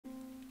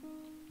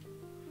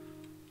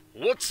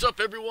What's up,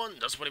 everyone?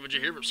 That's Funny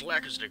Budget here from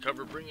Slackers to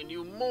cover, bringing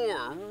you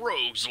more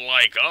Rogues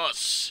Like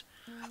Us.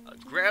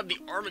 Grab the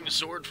arming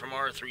sword from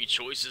our three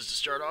choices to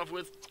start off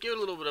with. Give it a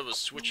little bit of a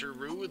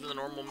switcheroo with the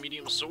normal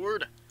medium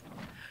sword.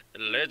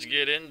 And let's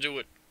get into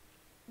it.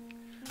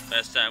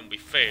 Last time we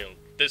failed.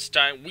 This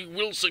time we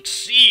will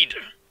succeed.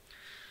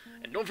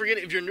 And don't forget,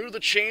 if you're new to the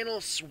channel,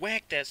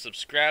 whack that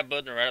subscribe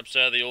button right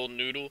upside the old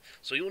noodle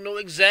so you'll know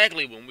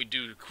exactly when we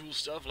do cool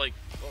stuff like,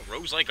 well,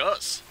 Rogues Like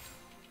Us.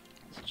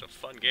 Such a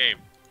fun game.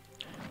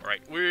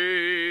 Alright,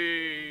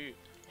 we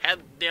had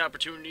the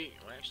opportunity.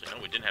 Well, actually,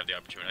 no, we didn't have the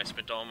opportunity. I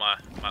spent all my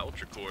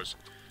ultra cores.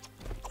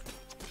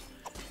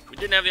 We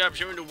didn't have the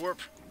opportunity to warp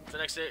to the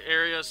next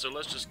area, so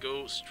let's just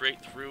go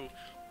straight through.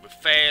 We're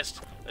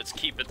fast. Let's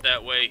keep it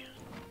that way.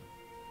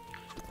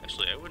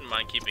 Actually, I wouldn't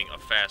mind keeping a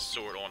fast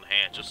sword on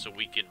hand just so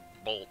we can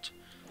bolt,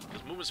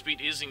 because movement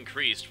speed is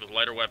increased with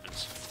lighter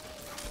weapons.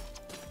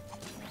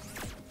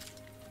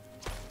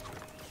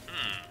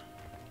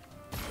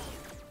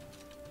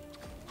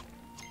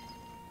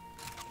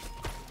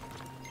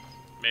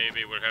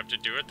 Maybe we'll have to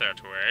do it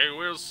that way.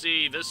 We'll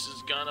see. This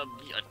is gonna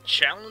be a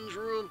challenge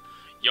room.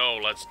 Yo,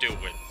 let's do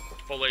it.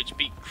 Full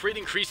HP, crit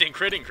increase and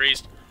crit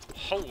increased.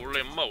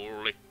 Holy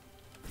moly.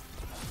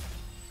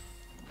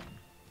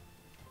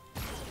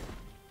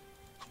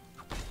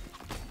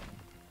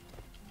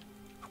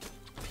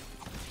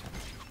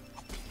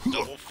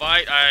 Double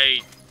fight.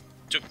 I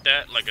took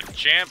that like a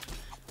champ.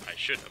 I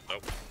should have, though.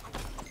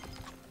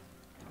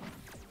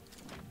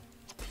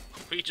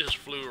 We just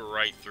flew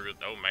right through.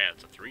 Oh man,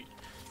 it's a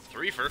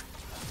threefer.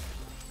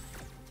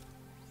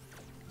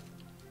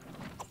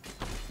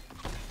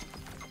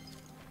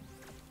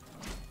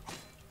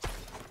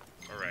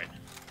 Alright.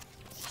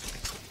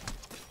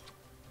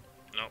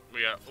 No,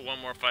 we got one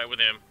more fight with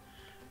him.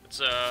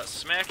 Let's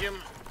smack him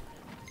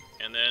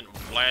and then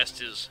blast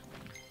his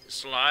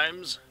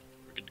slimes.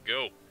 We're good to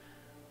go.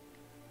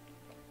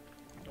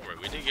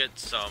 Alright, we did get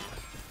some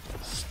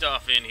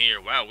stuff in here.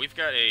 Wow, we've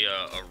got a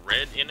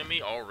red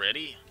enemy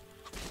already.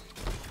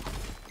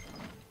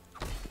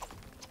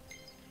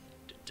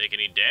 Take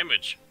any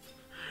damage.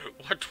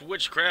 What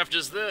witchcraft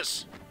is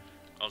this?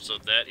 Also,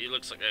 it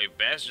looks like a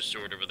bastard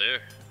sword over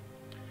there.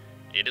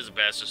 It is a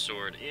bastard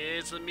sword.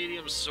 It's a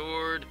medium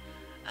sword.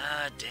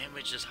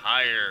 Damage is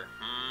higher.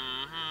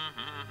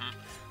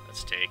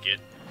 Let's take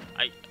it.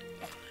 I'm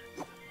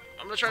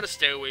gonna try to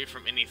stay away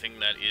from anything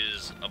that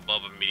is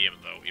above a medium,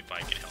 though, if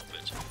I can help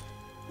it.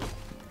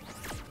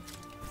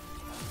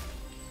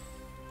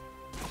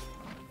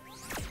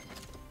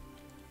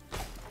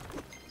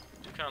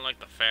 Kind of like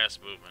the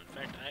fast movement. In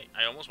fact,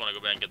 I almost want to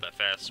go back and get that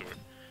fast sword.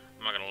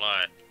 I'm not gonna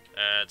lie.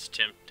 It's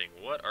tempting.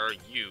 What are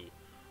you?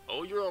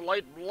 Oh, you're a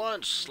light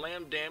blunt.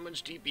 Slam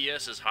damage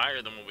DPS is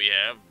higher than what we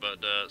have,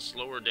 but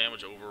slower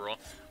damage overall.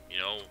 You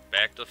know,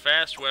 back to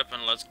fast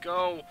weapon. Let's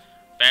go.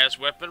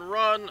 Fast weapon,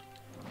 run.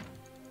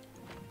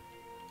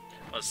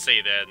 Let's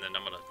say that, and then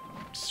I'm gonna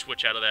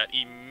switch out of that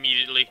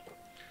immediately.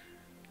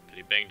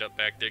 Pretty banged up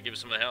back there. Give us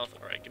some of the health.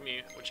 All right, give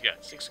me what you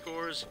got. 6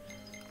 cores.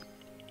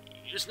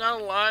 It's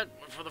not a lot,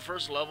 but for the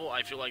first level,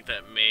 I feel like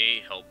that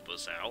may help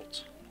us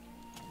out.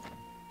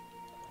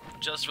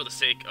 Just for the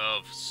sake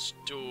of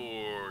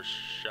store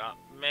shop,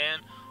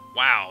 man.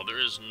 Wow, there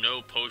is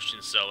no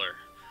potion seller.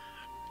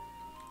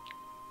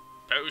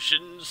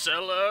 Potion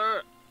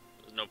seller!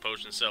 There's no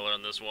potion seller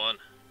on this one.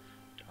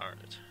 Darn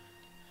it.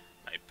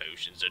 My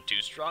potions are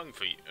too strong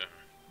for you.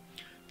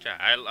 Yeah,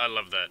 I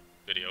love that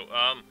video.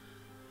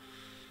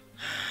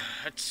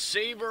 Let's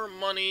save our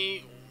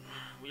money.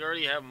 We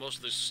already have most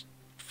of this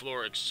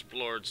floor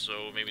explored,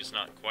 so maybe it's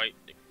not quite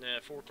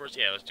 4 cores.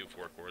 Yeah, let's do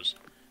 4 cores.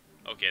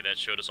 Okay, that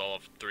showed us all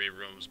of 3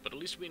 rooms, but at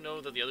least we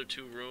know that the other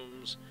 2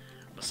 rooms,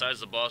 besides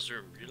the boss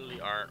room, really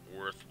aren't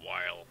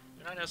worthwhile.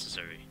 They're not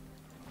necessary.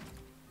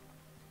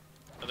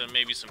 Other than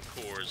maybe some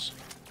cores.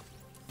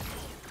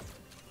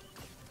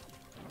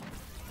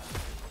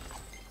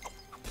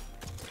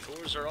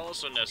 Cores are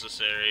also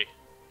necessary.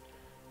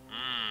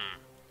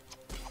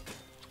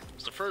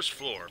 It's the first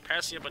floor.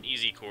 Passing up on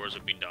easy cores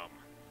would be dumb.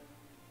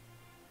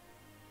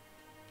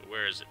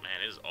 Where is it,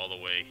 man? It is all the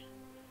way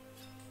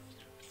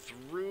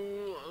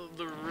through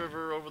the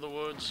river, over the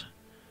woods.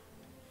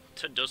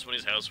 To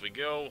Dustmoney's house we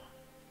go.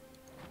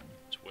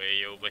 It's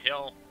way over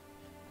hill.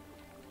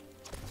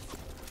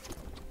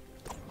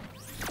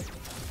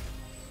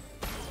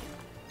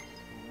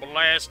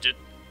 Blast it.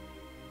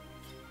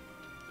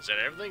 Is that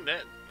everything?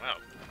 Wow.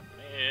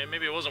 Man,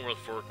 maybe it wasn't worth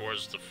 4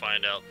 cores to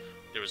find out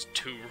there was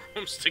 2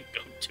 rooms to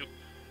go to.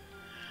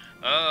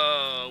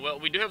 Well,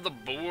 we do have the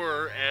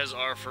boar as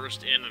our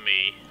first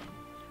enemy.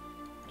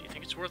 Do you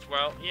think it's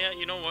worthwhile? Yeah,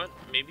 you know what?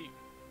 Maybe.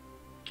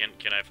 Can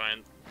I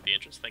find the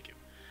entrance? Thank you.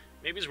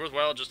 Maybe it's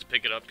worthwhile just to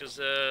pick it up,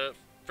 because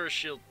first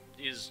shield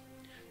is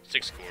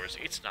 6 cores.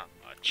 It's not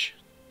much.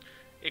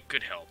 It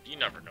could help. You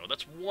never know.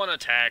 That's 1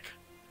 attack.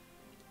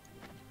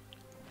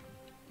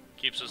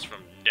 Keeps us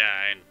from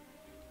dying.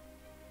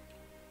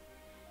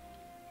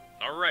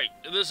 Alright,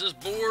 this is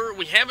Boar.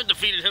 We haven't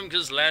defeated him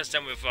because last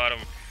time we fought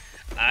him,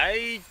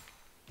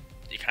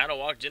 he kind of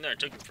walked in there and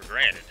took him for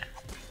granted.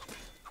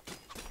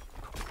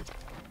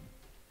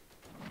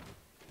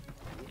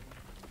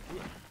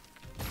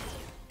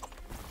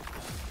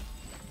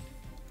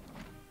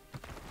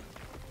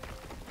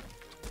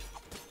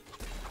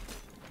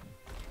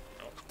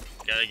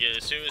 Gotta get,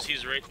 as soon as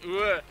he's ready,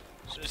 as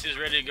soon as he's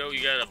ready to go,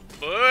 you gotta,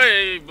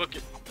 book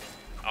it.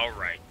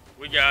 Alright,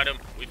 we got him.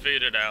 We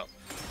figured it out.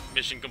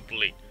 Mission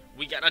complete.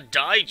 We got a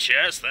die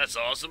chest. That's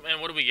awesome. And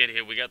what do we get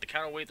here? We got the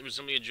counterweight that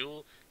resembling a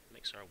jewel.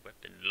 Makes our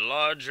weapon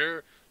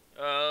larger.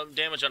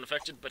 Damage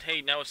unaffected. But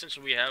hey, now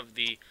essentially we have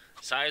the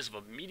size of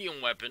a medium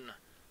weapon,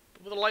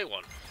 but with a light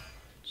one.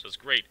 So it's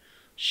great.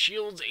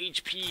 Shields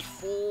HP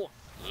full.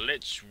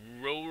 Let's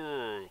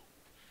roll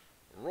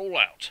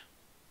out.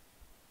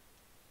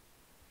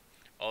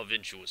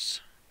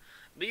 Adventurous.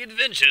 The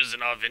adventures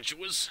in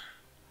Adventurous.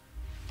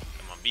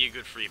 Come on, be a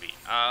good freebie.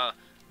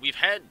 We've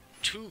had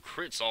 2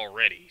 crits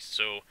already,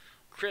 so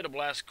crit, a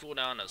blast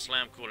cooldown, a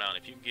slam cooldown.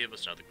 If you give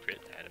us another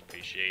crit, I'd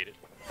appreciate it.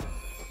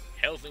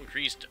 Health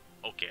increased.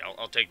 Okay,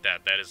 I'll take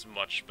that. That is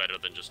much better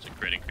than just a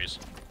crit increase.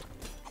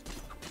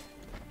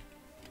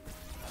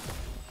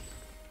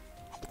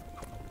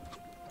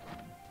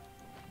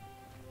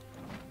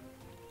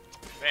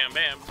 Bam,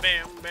 bam,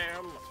 bam,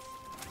 bam.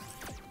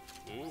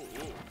 Ooh,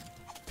 ooh.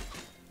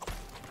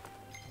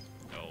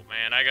 Oh,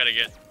 man, I gotta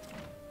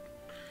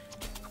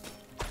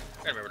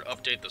remember to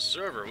update the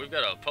server. We've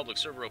got a public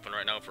server open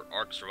right now for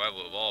Ark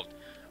Survival Evolved.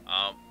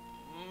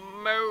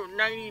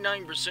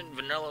 99%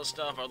 vanilla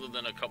stuff, other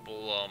than a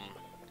couple,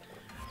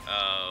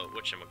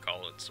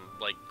 whatchamacallit, some,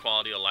 like,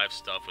 quality of life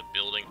stuff with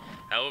building.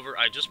 However,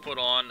 I just put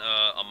on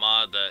a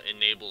mod that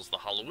enables the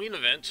Halloween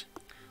event,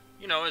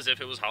 you know, as if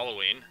it was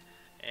Halloween.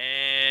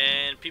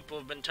 And people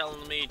have been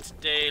telling me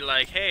today,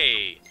 like,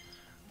 hey,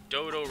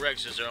 Dodo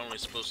Rexes are only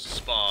supposed to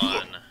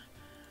spawn,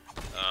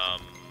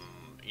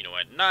 you know,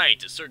 at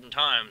night, at certain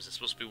times. It's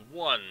supposed to be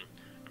 1.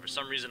 And for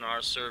some reason on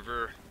our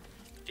server,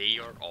 they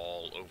are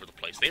all over the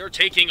place. They are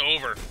taking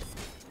over.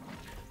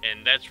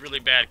 And that's really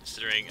bad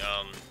considering,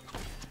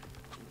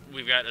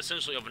 we've got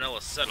essentially a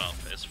vanilla setup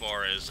as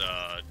far as,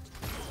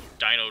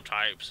 dino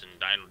types and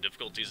dino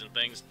difficulties and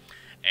things.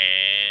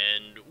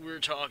 And we're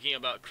talking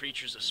about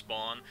creatures that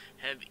spawn,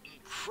 have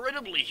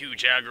incredibly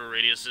huge aggro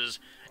radiuses,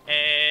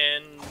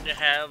 and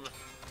have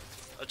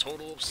a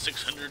total of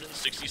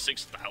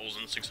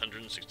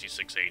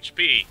 666,666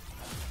 HP,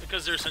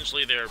 because they're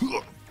essentially their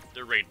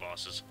raid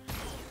bosses.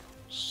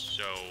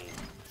 So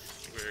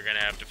we're gonna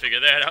have to figure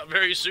that out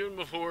very soon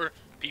before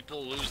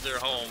people lose their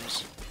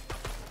homes,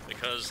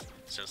 because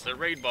since they're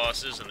raid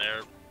bosses and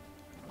they're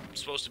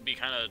supposed to be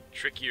kind of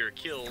trickier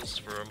kills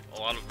for a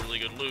lot of really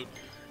good loot,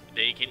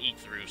 they can eat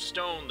through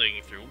stone, they can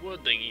eat through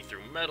wood, they can eat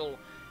through metal.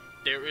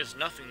 There is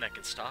nothing that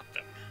can stop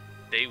them.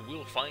 They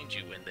will find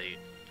you and they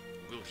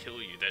will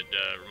kill you. That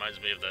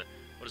reminds me of the,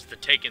 what is the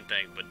Taken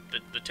thing? But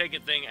the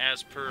Taken thing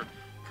as per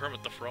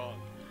Kermit the Frog.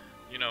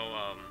 You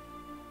know,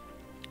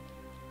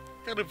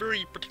 got a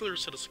very particular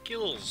set of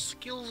skills.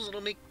 Skills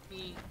that'll make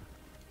me,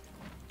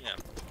 yeah.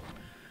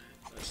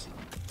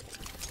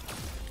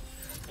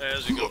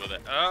 As we go with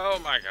that. Oh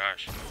my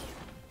gosh.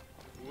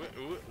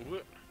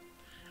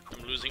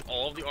 I'm losing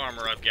all of the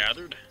armor I've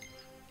gathered,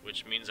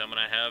 which means I'm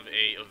gonna have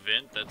a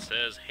event that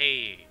says,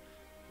 hey,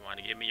 you want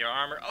to give me your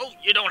armor? Oh,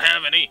 you don't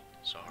have any!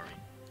 Sorry.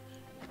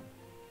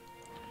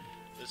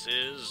 This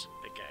is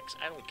pickaxe.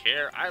 I don't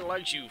care. I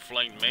liked you,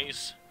 flanked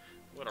mace.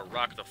 I'm gonna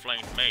rock the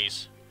flanked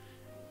mace.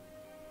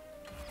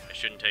 I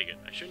shouldn't take it.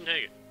 I shouldn't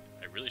take it.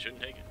 I really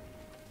shouldn't take it.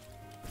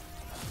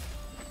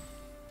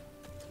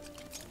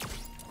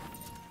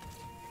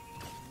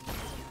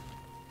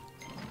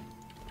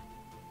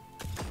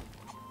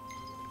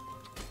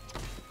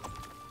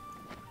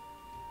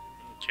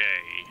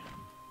 Okay.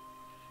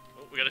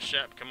 Oh, we got a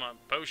shop. Come on.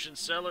 Potion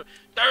seller.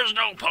 There's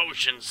no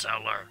potion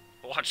seller.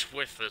 What's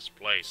with this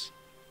place?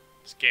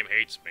 This game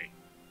hates me.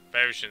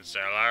 Potion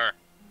seller.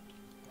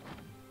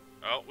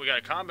 Oh, we got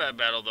a combat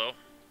battle, though.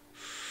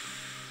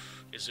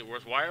 Is it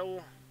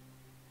worthwhile?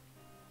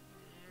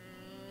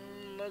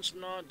 Let's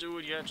not do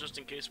it yet, just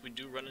in case we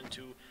do run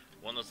into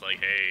one that's like,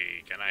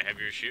 hey, can I have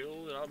your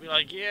shield? And I'll be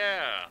like,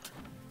 yeah.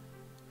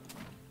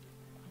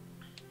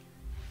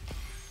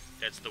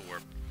 That's the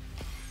warp.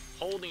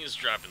 Holding is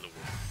dropping the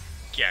warp.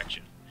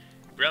 Gotcha.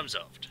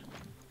 Bremsoft.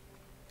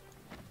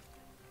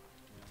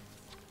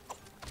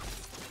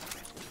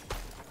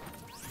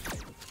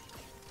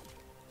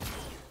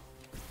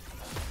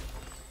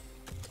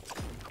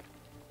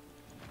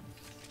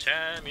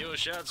 Time your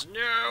shots.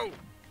 No!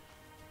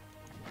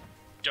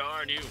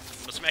 Darn you.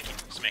 Oh, smacky.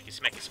 Smacky,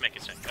 smacky, smacky,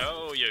 smacky.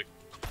 Oh, you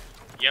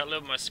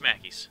outlive my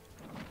smackies.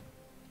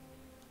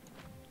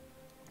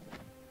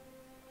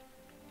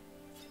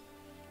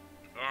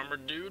 Armor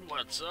dude,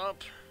 what's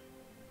up?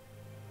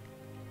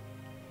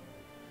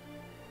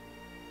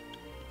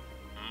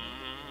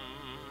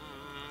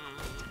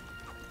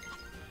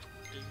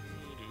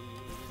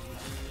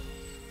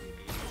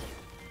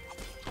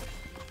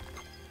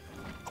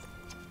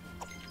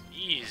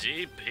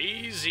 Easy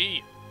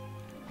peasy.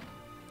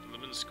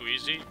 Lemon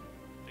squeezy. I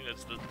think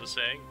that's the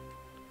saying.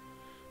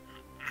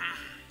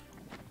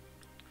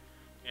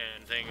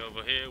 And thing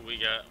over here, we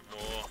got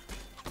more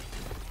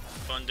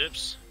fun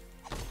dips.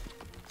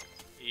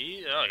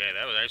 Okay,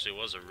 that actually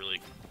was a really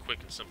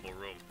quick and simple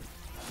room.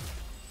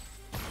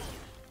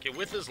 Okay,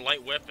 with this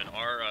light weapon,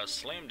 our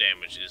slam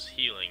damage is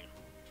healing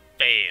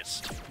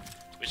fast.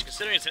 Which,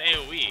 considering it's an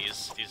AoE,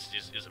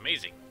 is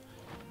amazing.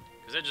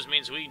 Because that just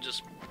means we can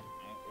just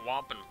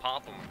whomp and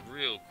pop them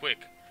real quick.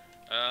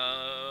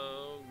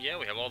 Yeah,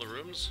 we have all the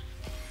rooms.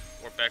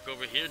 Warp back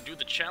over here, do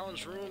the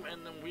challenge room,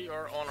 and then we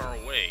are on our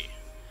way.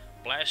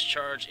 Blast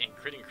charge and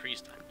crit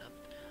increased.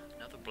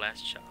 Another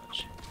blast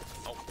charge.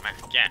 Oh my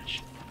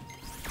gosh.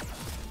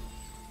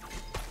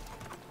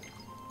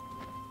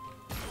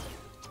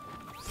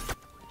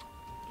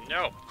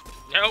 No.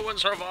 No one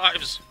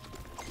survives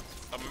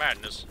a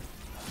madness.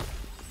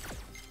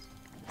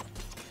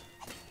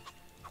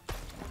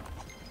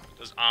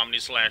 Just Omni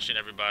slashing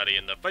everybody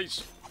in the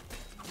face.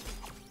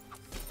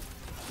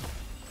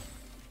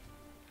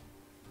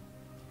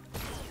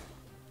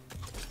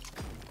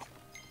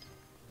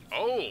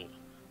 Oh,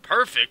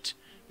 perfect.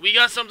 We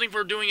got something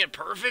for doing it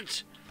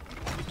perfect.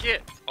 We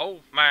get,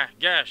 oh my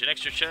gosh, an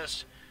extra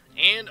chest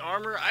and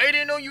armor. I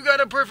didn't know you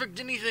got a perfect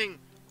anything.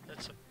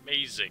 That's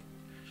amazing.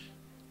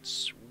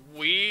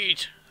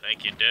 Sweet.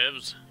 Thank you,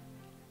 devs,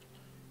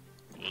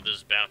 for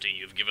this bounty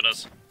you've given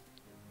us.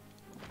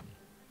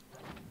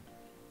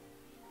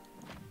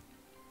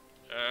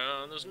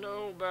 There's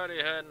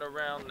nobody hiding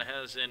around that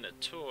has any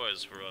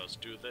toys for us,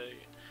 do they?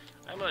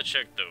 I'm gonna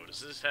check though.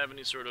 Does this have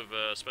any sort of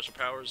special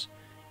powers?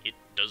 It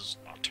does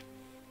not.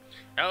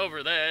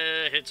 However,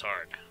 that hits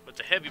hard. It's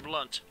a heavy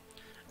blunt,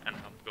 and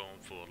I'm going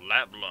for a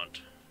light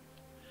blunt.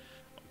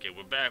 Okay,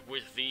 we're back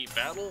with the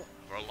battle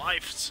of our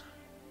lives.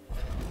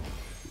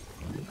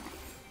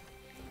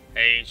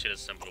 Hey, ancient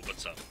assembly,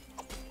 what's up?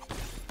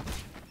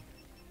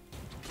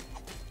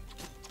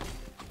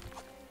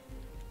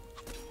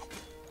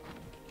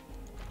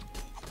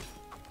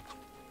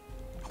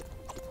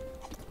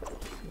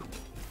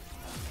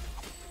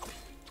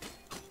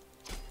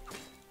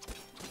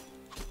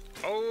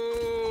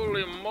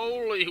 Holy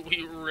moly,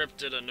 we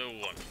ripped it a new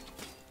one.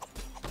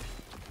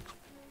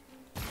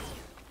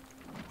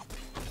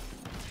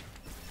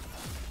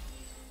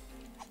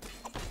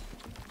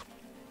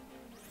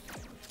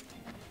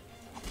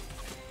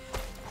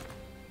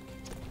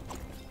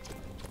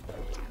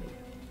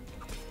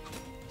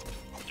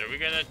 Are we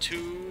gonna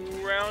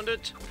 2-round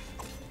it?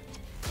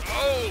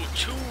 Oh,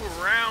 2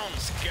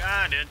 rounds,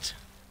 got it.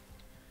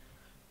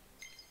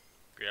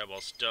 Grab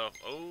all stuff.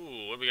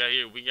 Oh, what do we got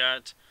here? We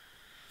got,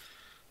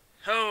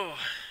 oh,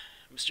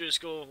 mysterious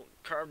skull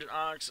carved in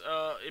onyx.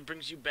 It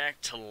brings you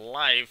back to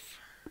life.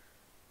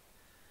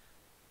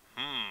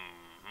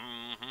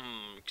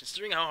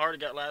 Considering how hard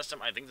it got last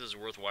time, I think this is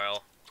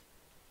worthwhile.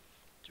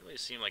 It really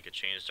seemed like it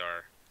changed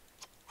our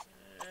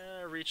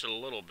reach a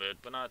little bit,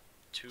 but not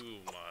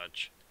too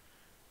much.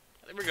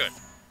 I think we're good.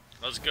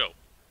 Let's go.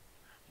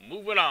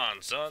 Moving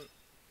on, son.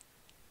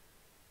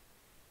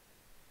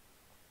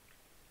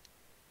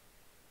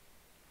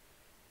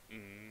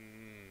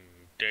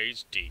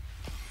 Days deep.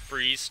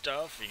 Free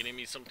stuff? You're gonna give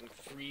me something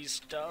free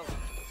stuff?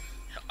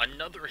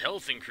 Another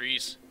health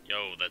increase?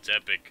 Yo, that's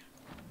epic.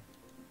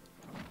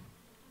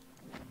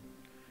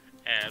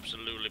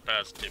 Absolutely,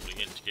 positively,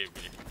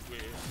 integrity.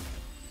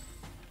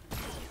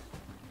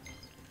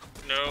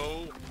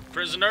 No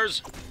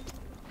prisoners.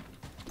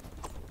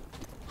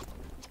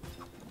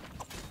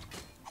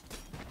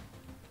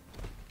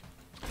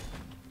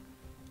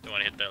 Don't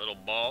want to hit that little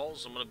ball,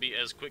 so I'm gonna be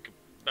as quick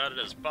about it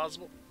as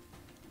possible.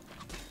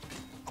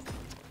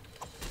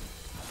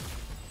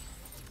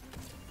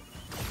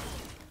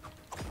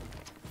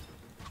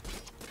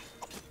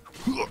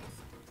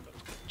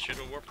 Should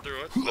have warped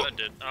through it, but I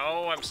did.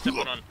 Oh, I'm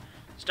stepping on.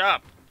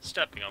 Stop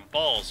stepping on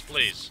balls,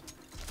 please.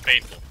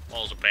 Painful.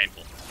 Balls are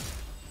painful.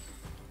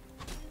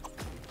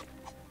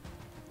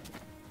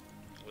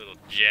 Little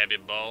jabby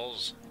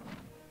balls.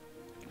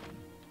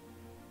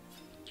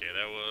 Okay,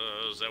 that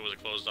was a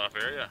closed off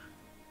area.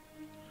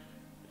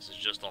 This is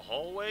just a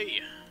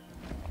hallway.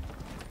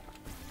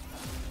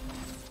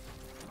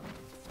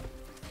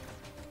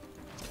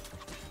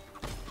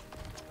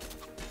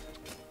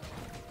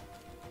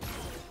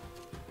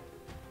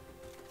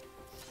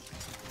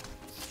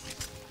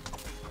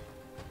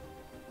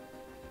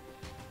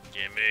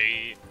 Give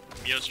me,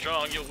 you're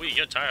strong, you're weak,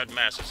 you're tired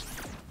masses.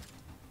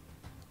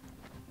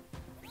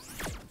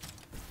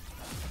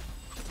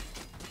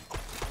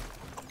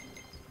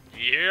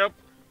 Yep.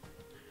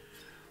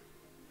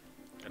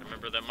 Gotta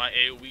remember that my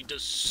AoE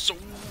does so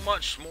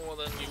much more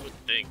than you would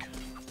think.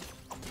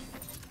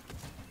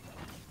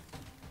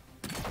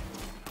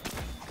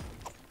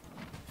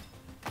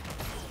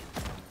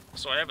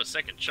 So I have a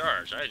second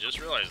charge, I just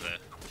realized that.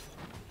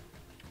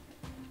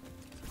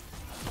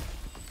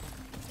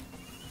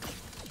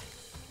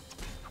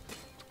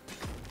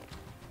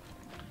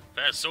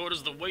 Fast sword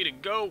is the way to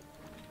go.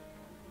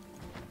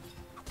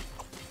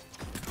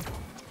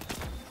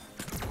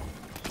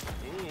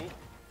 Ooh.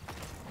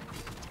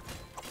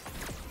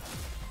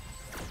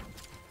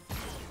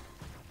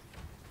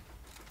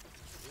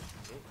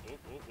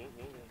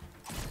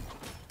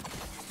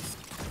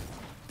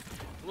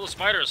 The little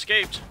spider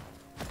escaped.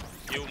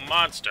 You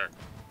monster.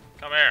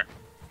 Come here.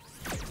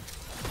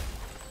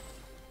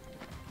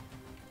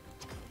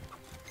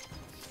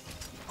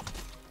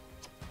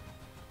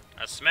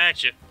 I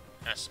smacked you.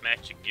 I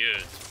smacked you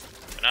good.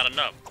 But not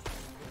enough.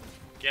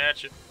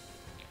 Gotcha. You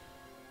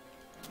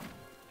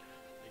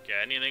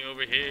got anything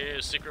over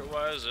here,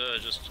 secret-wise?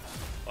 Just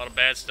a lot of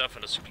bad stuff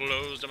in a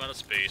closed amount of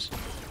space.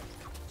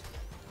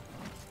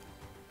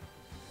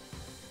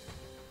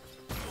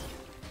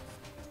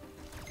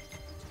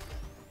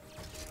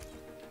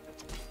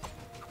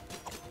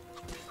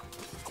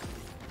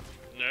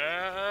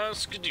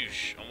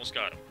 Skadoosh. Almost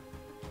got him.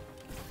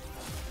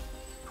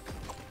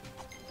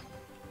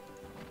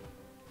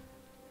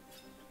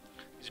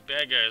 These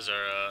bad guys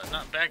are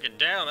not backing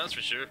down, that's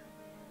for sure.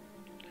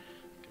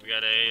 We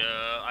got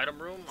a item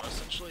room,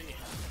 essentially.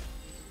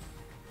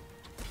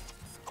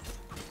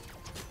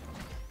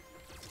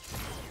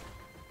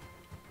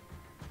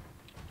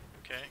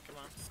 Okay, come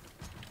on.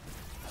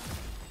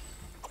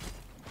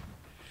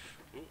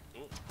 Ooh,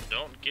 ooh.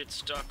 Don't get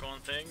stuck on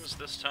things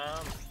this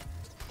time.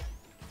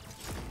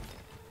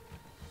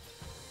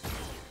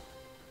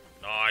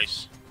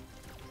 Nice.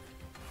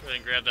 Go ahead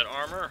and grab that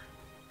armor.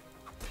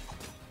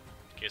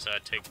 In case I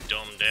take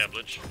dumb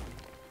dabblage.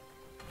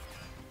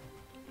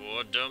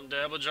 More dumb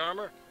dabblage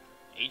armor.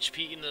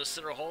 HP in the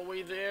center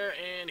hallway there,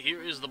 and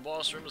here is the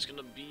boss room. It's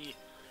gonna be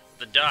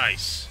the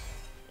dice.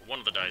 One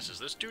of the dices.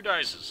 There's two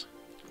dices.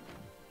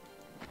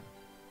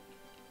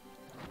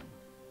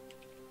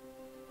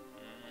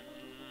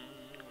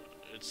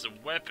 It's a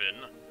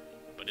weapon,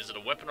 but is it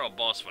a weapon or a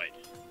boss fight?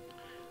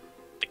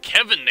 The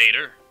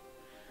Kevinator?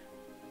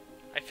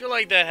 I feel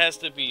like that has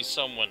to be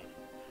someone.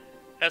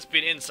 Has to be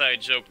an inside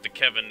joke, the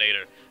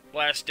Kevinator.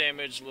 Blast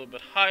damage a little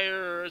bit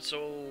higher. It's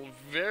a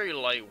very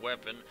light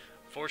weapon.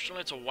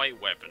 Fortunately, it's a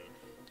white weapon.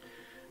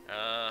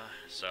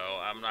 So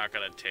I'm not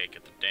gonna take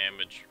it. The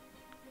damage,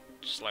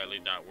 slightly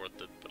not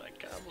worth it, but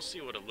we'll see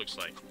what it looks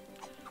like.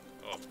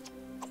 Oh.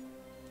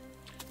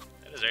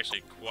 That is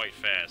actually quite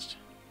fast.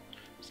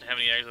 Does it have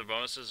any extra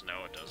bonuses?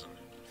 No, it doesn't.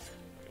 Okay,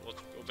 we'll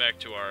go back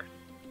to our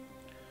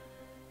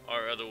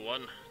other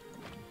one.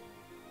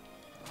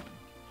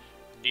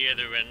 The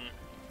other one.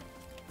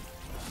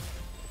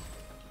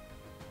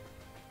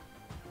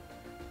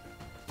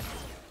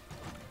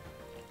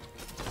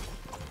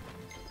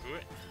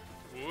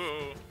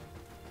 Whoa.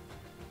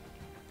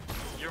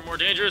 You're more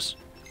dangerous.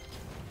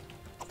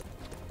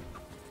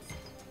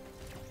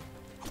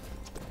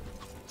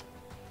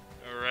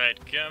 Alright,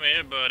 come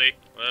here, buddy.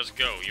 Let's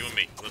go. You and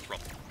me. Let's roll.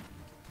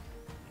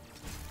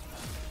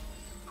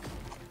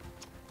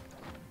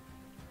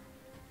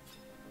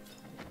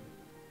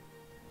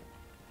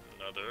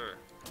 Another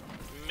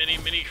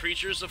many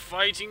creatures of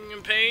fighting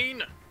and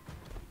pain.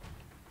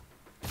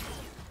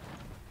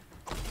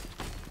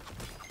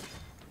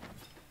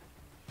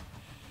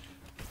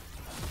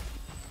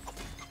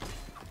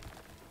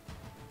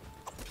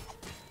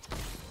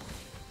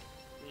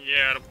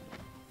 Yeah,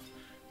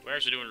 we're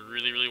actually doing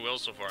really well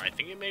so far. I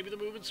think it may be the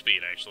movement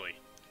speed, actually.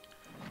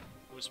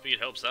 Movement speed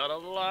helps out a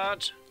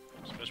lot,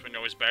 especially when you're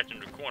always backed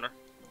into a corner.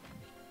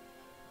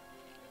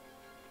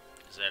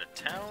 Is that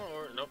a town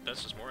or nope?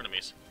 That's just more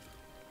enemies.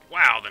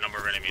 Wow, the number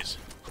of enemies.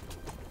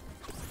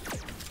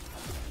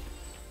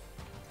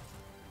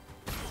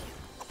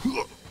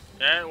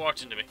 It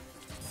walked into me.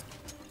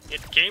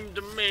 It came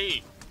to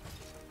me.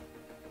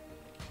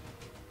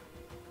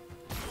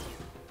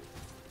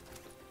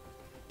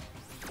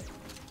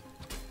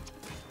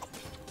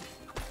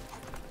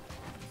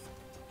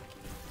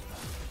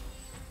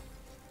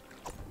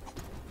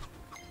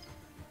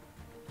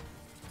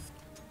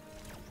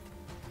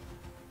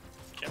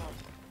 Come on.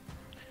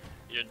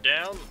 You're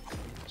down.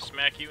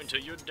 Smack you until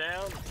you're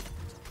down.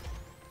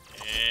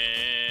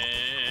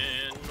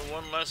 And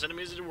one less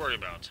enemies to worry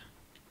about.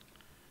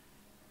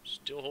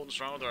 Still holding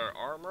strong with our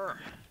armor.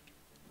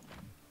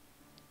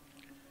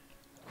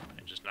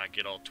 And just not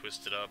get all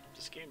twisted up.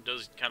 This game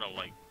does kind of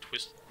like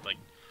twist, like,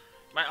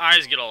 my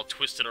eyes get all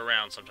twisted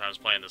around sometimes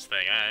playing this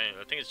thing.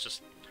 I think it's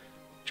just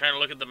trying to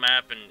look at the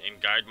map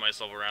and guide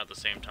myself around at the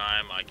same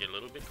time. I get a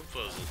little bit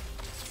confused.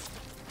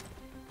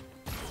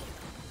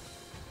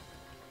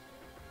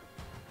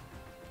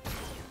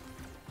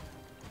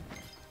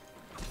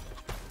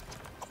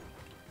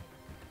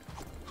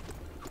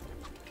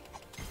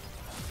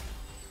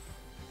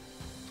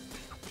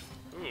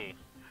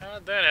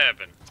 How'd that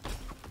happen?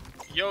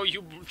 Yo,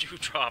 you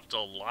dropped a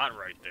lot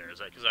right there. Is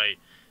that because I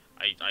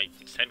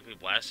technically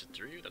blasted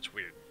through you? That's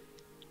weird.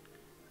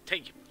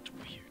 Take it. It's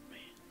weird, man.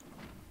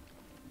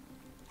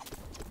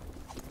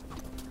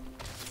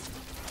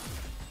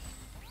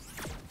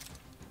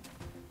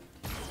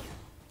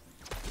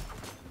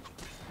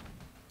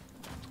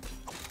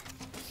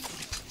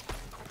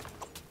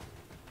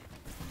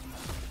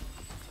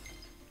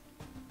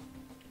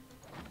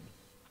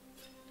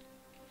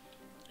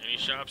 Any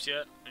shops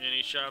yet?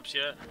 Any shops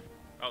yet?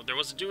 Oh, there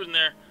was a dude in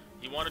there.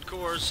 He wanted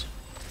cores.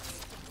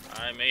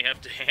 I may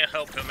have to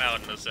help him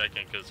out in a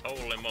second, because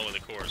holy moly, the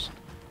cores.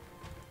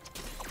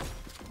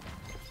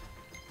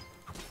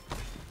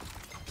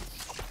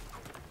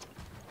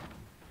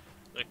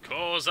 The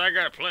cores, I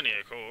got plenty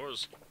of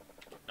cores.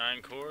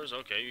 9 cores,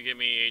 okay, you give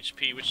me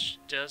HP, which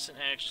doesn't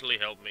actually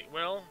help me.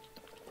 Well,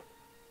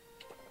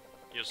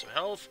 you have some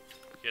health.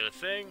 Get a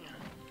thing?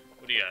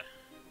 What do you got?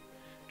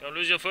 Don't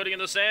lose your footing in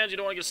the sand. You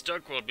don't want to get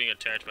stuck while being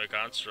attacked by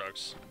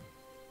constructs.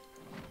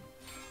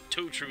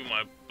 Too true,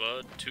 my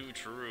bud. Too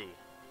true.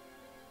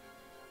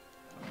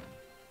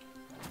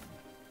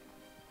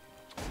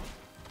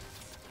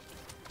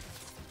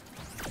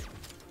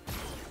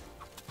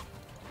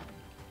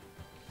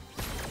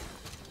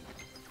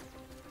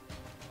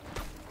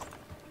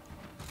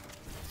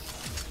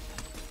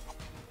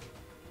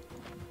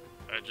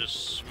 I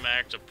just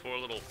smacked a poor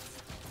little,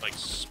 like,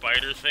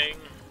 spider thing.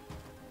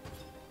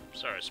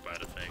 Sorry,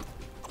 spider thing.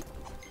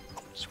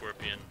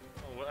 Scorpion.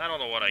 Oh, I don't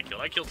know what I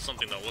killed. I killed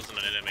something that wasn't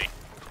an enemy.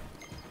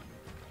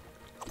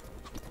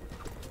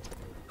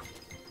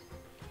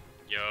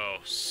 Yo,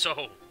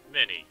 so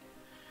many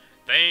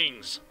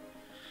things.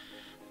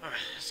 Alright,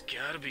 there's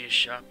gotta be a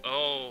shop.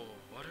 Oh,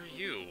 what are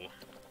you?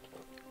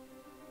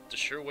 It's a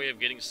sure way of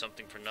getting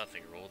something for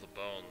nothing. Roll the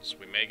bones.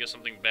 We may get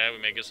something bad, we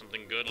may get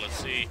something good. Let's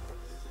see.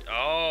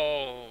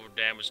 Oh,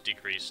 damage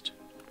decreased.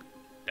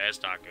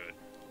 That's not good.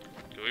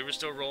 We were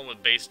still rolling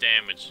with base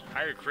damage.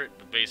 Higher crit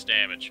with base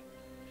damage.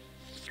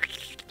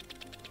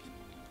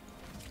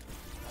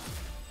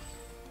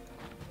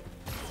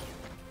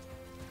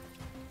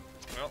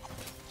 Well.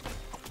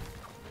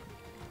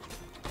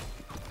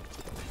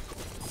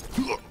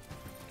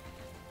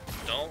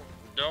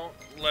 Don't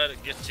let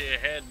it get to your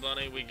head,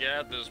 bunny. We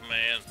got this,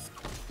 man.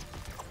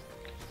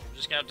 We're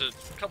just gonna have to...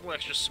 A couple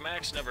extra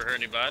smacks never hurt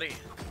anybody.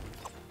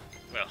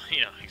 Well,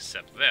 you know,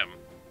 except them.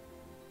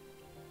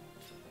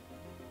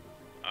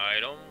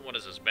 Item, what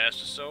is this?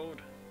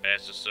 Bastard?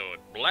 Bastard.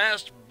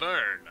 Blast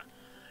Burn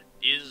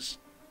is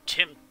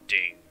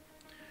tempting.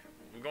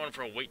 We're going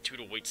from a weight 2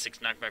 to weight 6,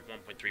 knockback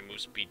 1.3,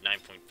 move speed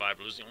 9.5,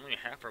 losing only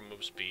half our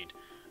move speed.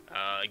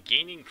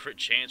 Gaining crit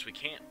chance, we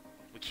can't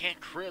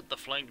crit the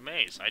flanked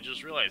mace. I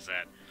just realized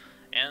that.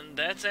 And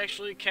that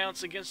actually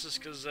counts against us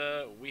because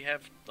we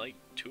have like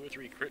 2 or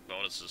 3 crit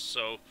bonuses,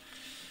 so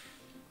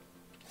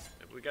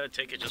we gotta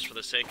take it just for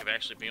the sake of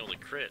actually being able to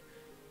crit.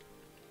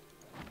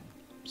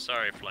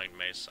 Sorry, flanked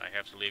mace. I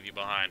have to leave you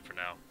behind for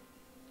now.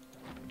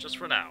 Just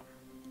for now.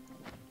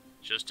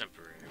 Just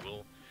temporary.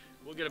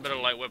 We'll get a better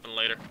light weapon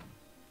later.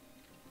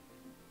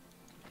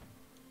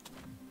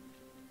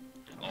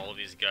 All of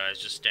these guys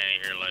just standing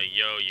here like,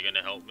 yo, you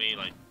gonna help me?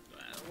 Like,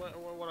 what do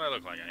I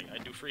look like? I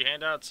do free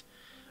handouts?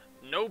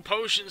 No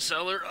potion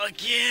seller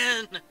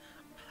again!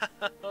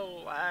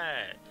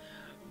 Why?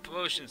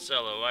 Potion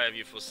seller, why have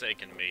you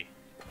forsaken me?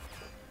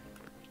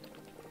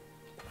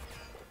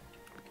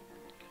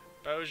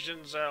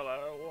 Potion seller,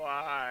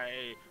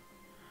 why?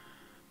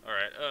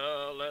 Alright,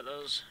 let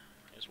us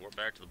warp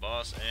back to the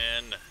boss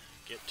and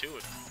get to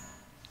it.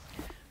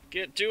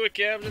 Get to it,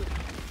 Captain!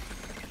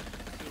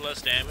 Do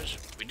less damage.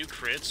 We do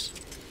crits.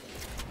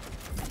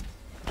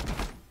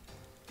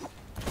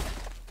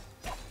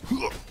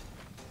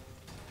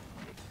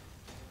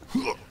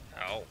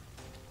 Ow.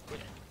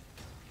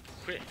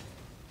 Quit.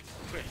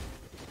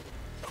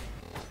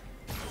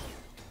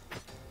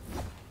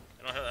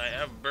 I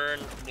have Burn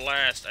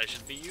Blast. I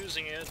should be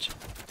using it.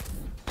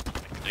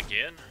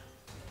 Again.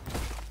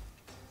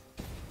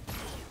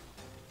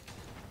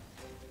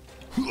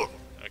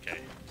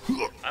 Okay.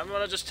 I'm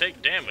gonna just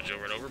take damage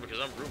over and over because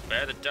I'm real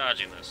bad at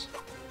dodging this.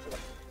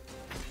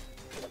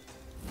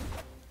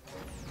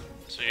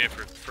 So yeah,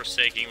 for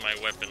forsaking my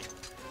weapon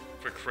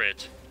for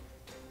crit.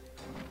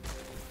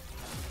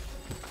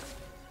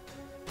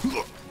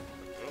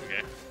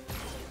 Okay.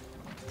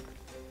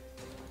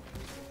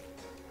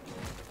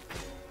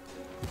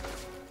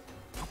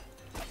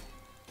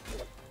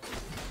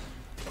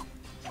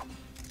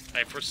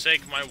 I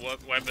forsake my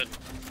weapon,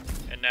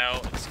 and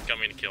now it's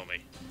coming to kill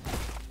me.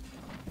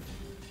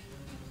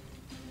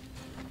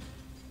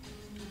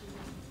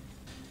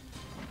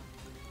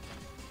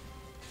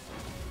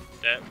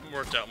 That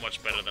worked out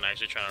much better than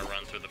actually trying to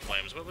run through the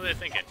flames. What were they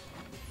thinking?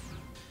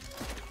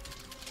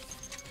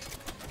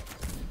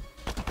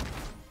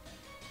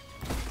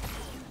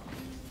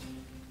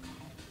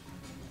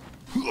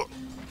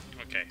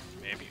 Okay,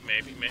 maybe.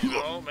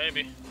 Oh,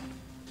 maybe.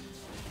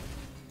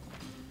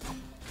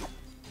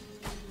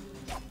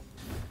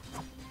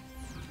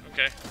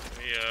 Okay,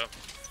 we,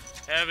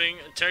 having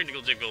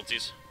technical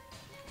difficulties.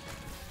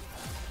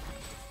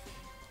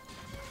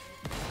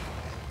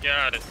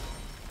 Got it.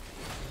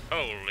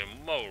 Holy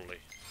moly.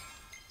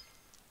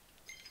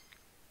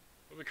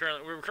 We're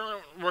currently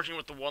working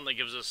with the one that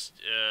gives us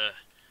a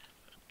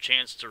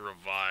chance to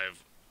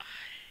revive.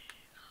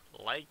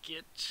 I like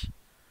it.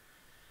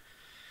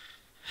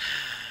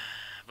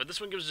 But this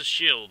one gives us a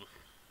shield.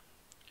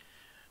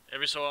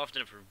 Every so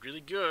often, if we're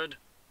really good,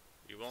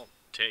 we won't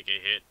take a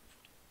hit.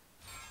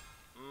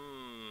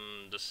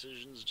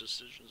 Decisions.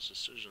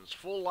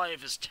 Full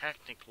life is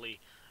technically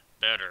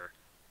better.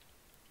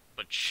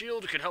 But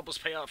shield could help us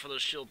pay out for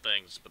those shield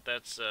things. But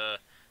that's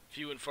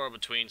few and far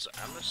between, so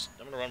I'm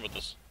gonna run with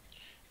this.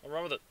 I'll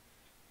run with it.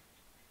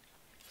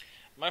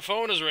 My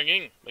phone is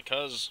ringing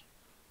because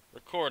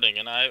recording,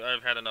 and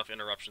I've had enough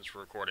interruptions for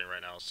recording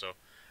right now, so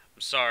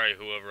I'm sorry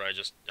whoever I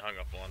just hung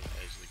up on.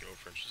 I usually go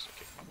for and she's gonna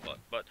kick my butt,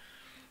 but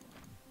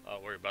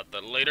I'll worry about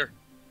that later.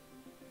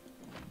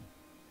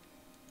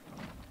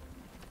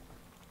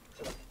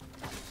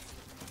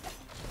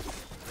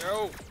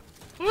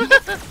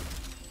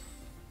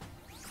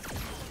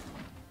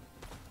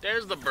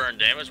 burn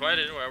damage. Why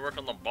didn't I work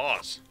on the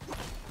boss?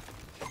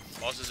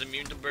 Boss is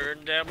immune to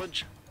burn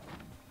damage.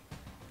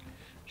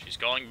 She's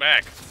calling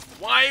back.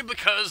 Why?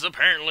 Because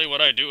apparently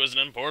what I do isn't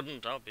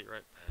important. I'll be right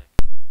back.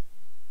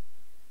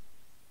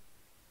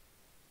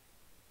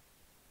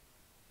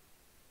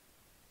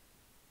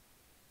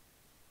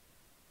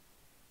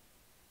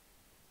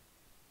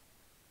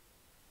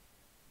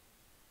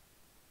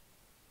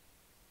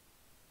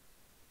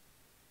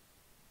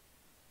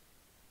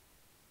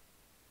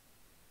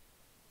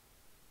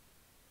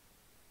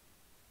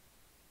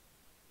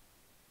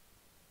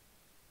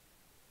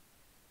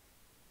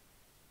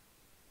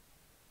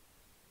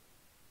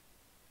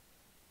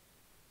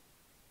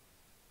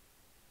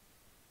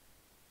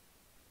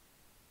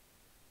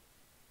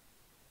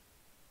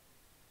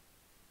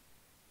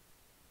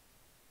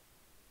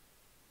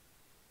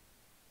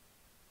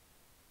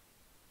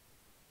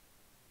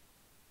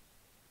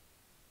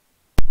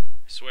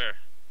 I swear,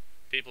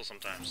 people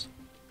sometimes.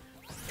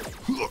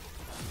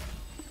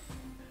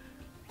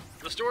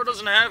 The store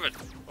doesn't have it.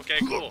 Okay,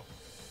 cool.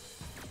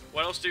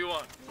 What else do you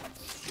want?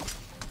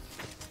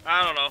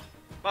 I don't know.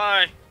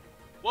 Bye.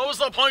 What was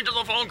the point of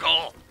the phone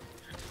call?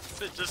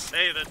 To just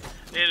say that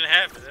they didn't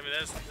have it. I mean,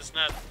 that's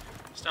not.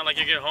 It's not like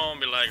you get home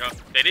and be like, oh,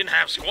 they didn't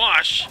have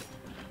squash.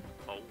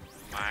 Oh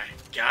my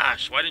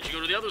gosh! Why didn't you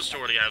go to the other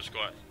store to have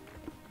squash?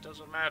 It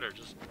doesn't matter.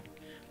 Just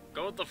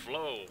go with the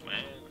flow,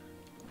 man.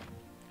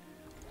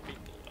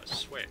 People, I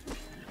swear.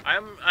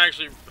 I'm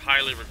actually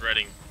highly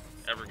regretting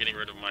ever getting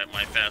rid of my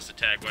fast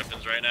attack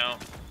weapons right now.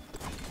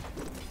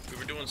 We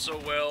were doing so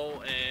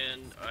well,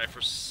 and I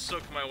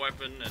forsook my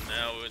weapon, and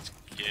now it's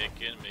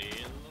kicking me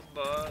in the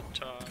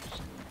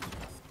buttocks.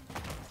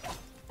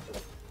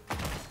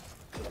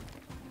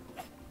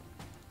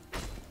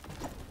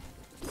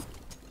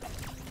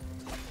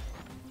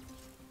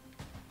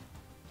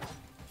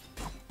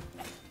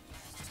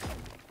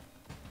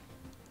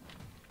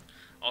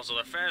 Also,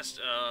 the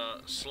fast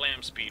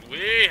slam speed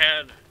we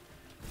had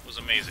was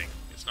amazing.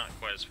 It's not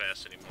quite as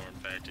fast anymore. In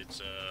fact,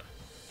 it's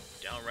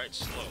downright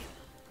slow.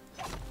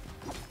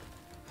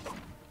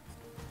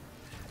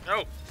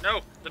 No,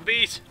 no, the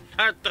bees,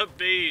 not the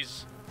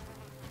bees.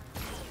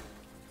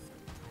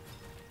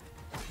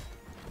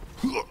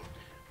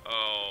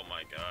 Oh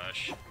my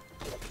gosh.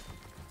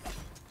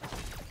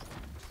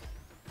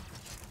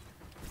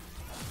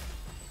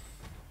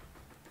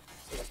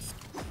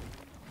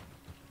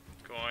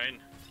 Coin.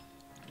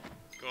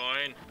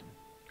 Coin.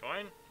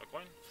 Coin? A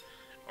coin?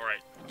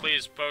 Alright,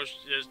 please,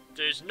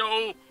 there's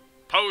no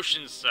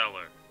potion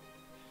seller.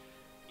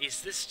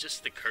 Is this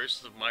just the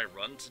curse of my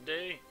run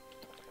today?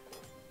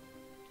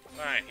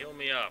 Fine, heal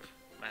me up.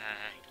 My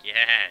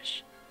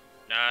gosh.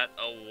 Not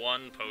a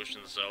one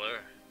potion seller.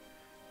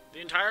 The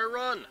entire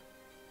run.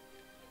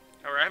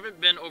 However, I haven't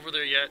been over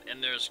there yet,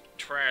 and there's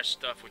trash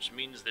stuff, which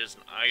means there's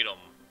an item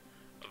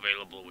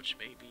available, which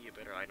may be a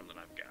better item than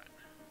I've got.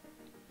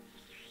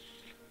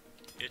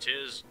 It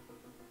is...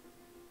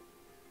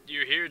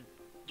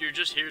 You're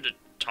just here to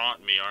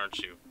taunt me, aren't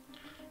you?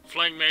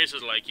 Flying Mace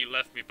is like, you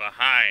left me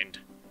behind,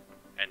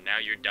 and now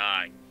you're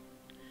dying.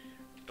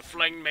 The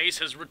Flying Mace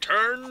has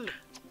returned!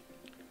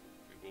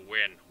 We will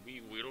win. We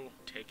will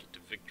take it to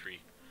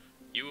victory.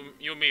 You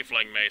and me,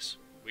 Flying Mace.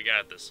 We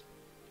got this.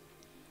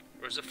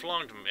 Or is it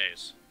Flonged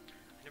Mace?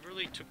 I never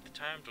really took the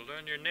time to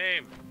learn your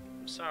name.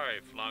 I'm sorry,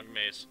 Flonged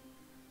Mace.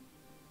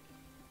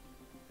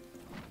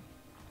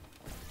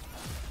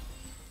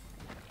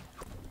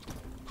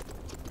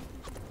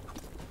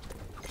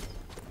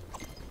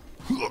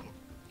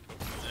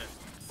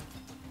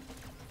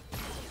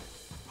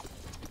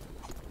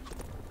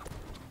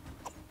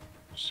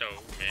 So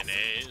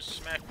many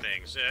smack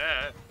things.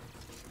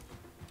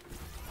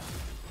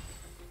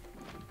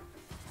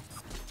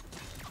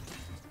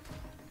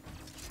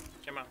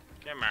 Come on,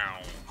 come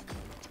on.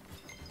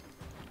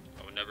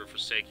 I will never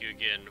forsake you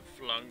again,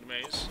 Flunged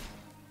Mace.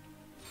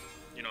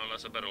 You know,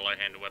 unless a better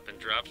light-handed weapon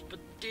drops. But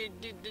then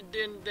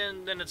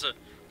it's a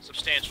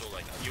substantial,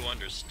 like, you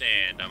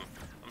understand.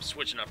 I'm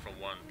switching up from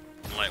one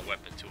light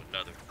weapon to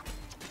another.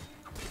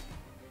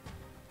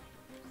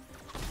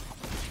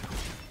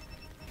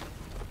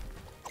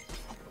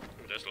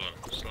 There's a lot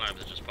of slime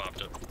that just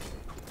popped up.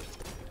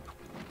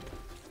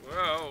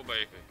 Whoa,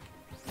 baby.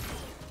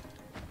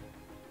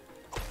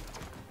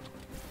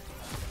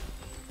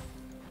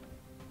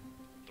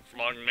 The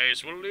Flung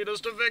Mace will lead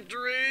us to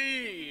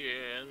victory!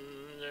 And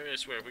I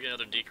swear, if we get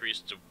another decrease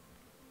to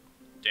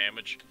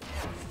damage.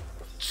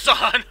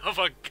 Son of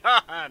a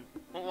gun!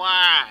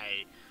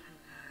 Why?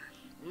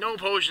 No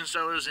potion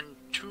sellers and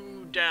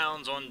 2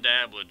 downs on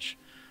dabblage.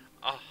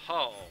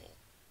 Oh.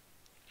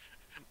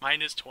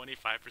 Minus 25%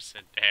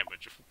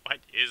 damage.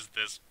 What is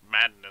this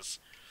madness?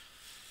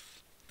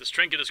 This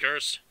trinket is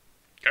cursed.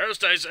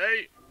 Cursed, I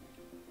say!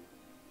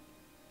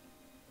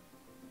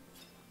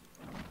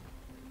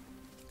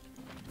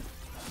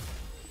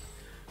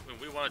 When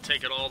we want to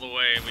take it all the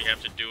way, we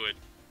have to do it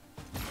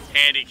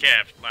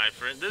handicapped, my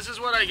friend. This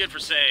is what I get for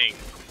saying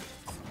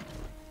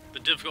the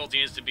difficulty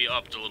needs to be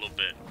upped a little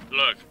bit.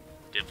 Look,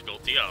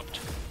 difficulty upped.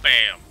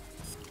 Bam.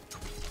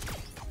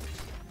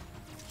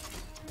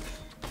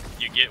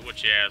 You get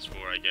what you ask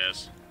for, I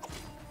guess.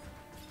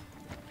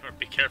 Or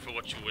be careful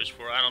what you wish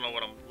for. I don't know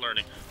what I'm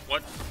learning.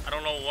 I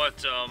don't know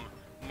what,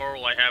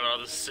 moral I have out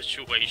of this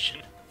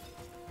situation.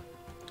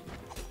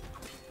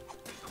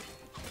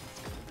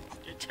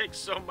 It takes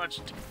so much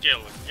to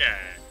kill a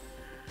guy.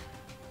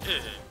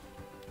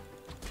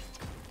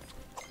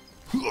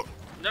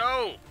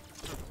 No!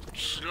 The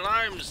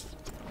slimes!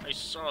 I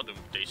saw them.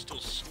 They still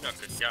snuck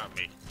and got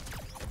me.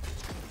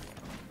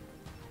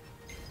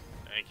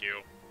 Thank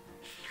you.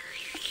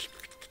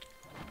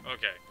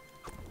 Okay.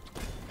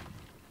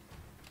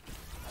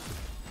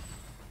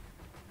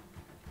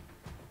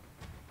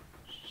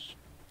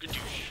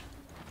 Gadoosh.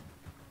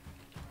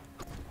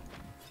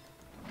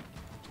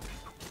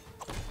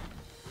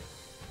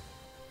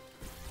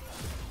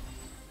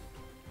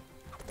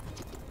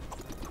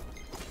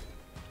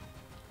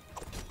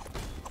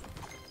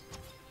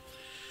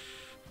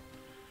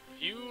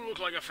 You look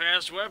like a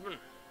fast weapon.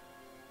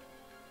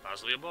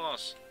 Possibly a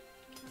boss.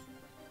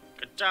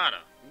 Katana.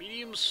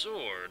 Medium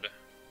sword.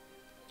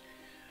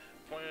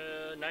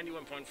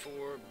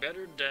 91.4.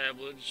 Better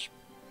damage.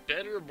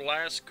 Better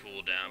blast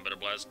cooldown. Better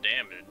blast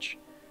damage.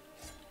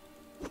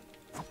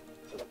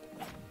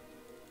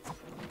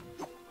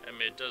 I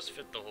mean, it does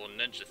fit the whole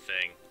ninja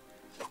thing.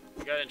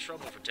 We got in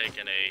trouble for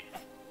taking a...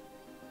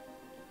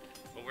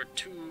 But we're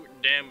 2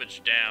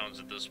 damage downs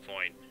at this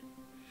point.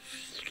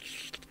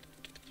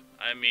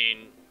 I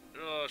mean,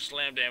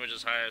 slam damage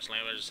is higher,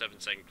 slam damage is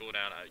 7-second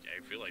cooldown.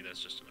 I feel like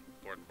that's just an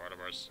important part of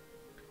ours.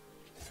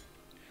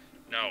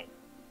 No.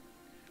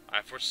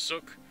 I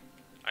forsook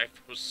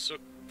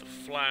the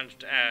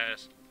flanged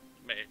ass.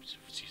 Maze.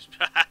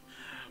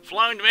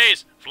 Flanged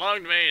maze!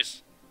 Flanged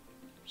maze!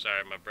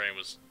 Sorry, my brain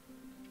was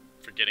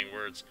forgetting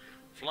words.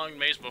 Flung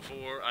mace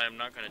before, I am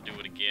not going to do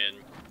it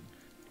again.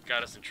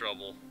 Got us in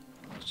trouble.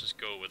 Let's just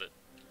go with it.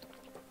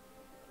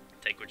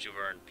 Take what you've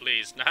earned.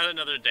 Please, not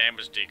another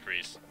damage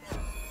decrease.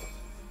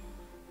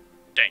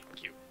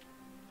 Thank you.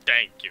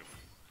 Thank you.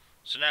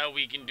 So now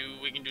we can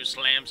do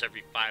slams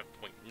every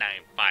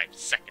 5.95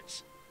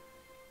 seconds.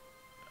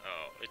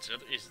 Oh,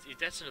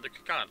 that's another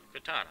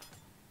katana.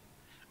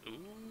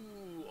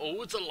 Ooh,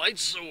 oh, it's a light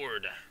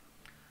sword.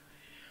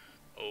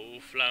 Oh,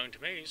 flung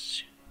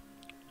mace.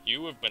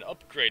 You have been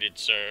upgraded,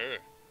 sir.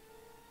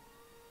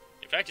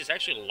 In fact, it's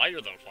actually lighter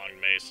than flung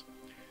mace.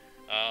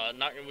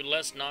 With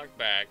less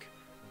knockback,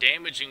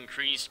 damage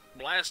increased,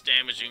 blast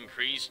damage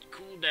increased,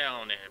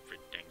 cooldown,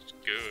 everything's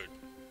good.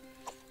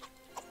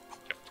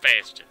 You're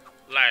faster,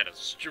 lighter,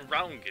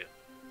 stronger.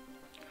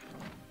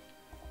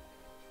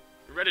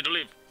 You're ready to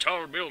leave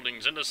tall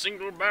buildings in a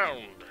single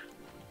bound.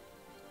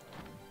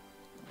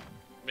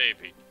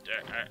 Maybe.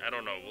 I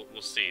don't know.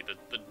 We'll see.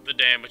 The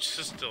damage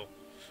is still...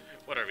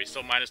 Whatever, he's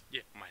still minus 25%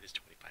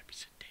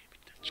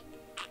 damage. That's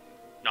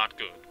not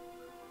good.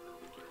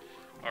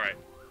 Alright,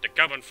 they're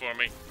coming for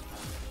me.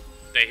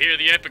 They hear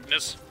the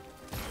epicness.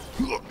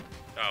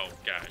 Oh,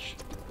 gosh.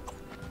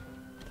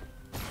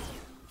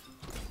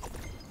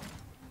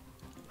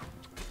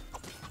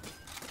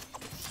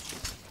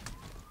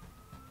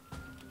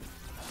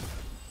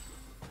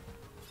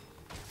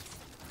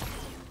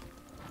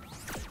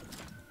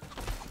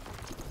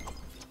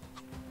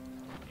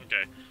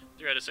 Okay,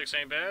 3 out of 6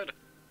 ain't bad.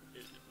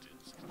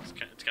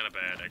 It's kind of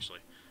bad, actually.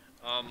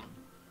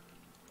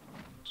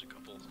 There's a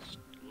couple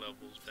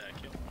levels back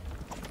here.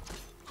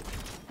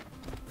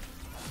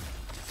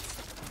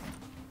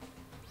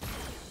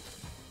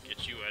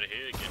 Get you out of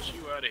here, get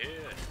you out of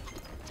here.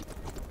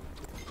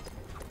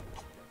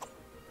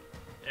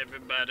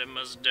 Everybody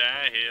must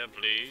die here,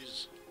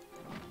 please.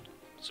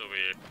 It's over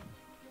here.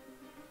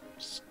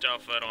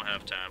 Stuff I don't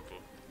have time for.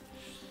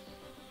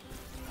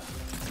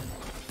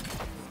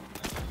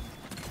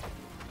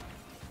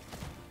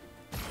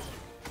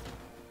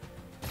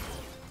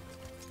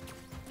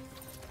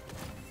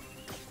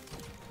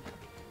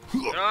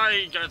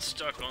 I got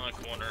stuck on a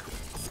corner.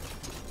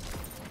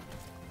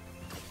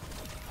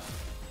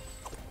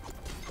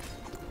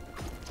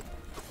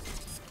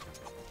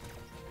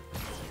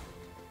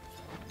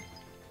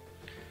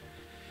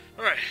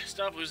 Alright,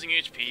 stop losing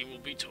HP. We'll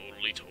be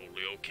totally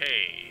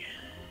okay.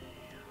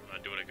 I'm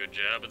not doing a good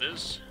job of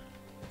this.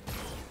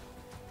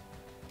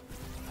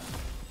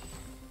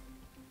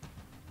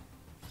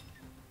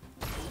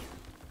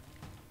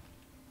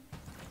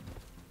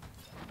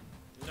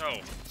 No,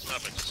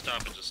 stop it, just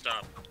stop it, just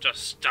stop.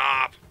 Just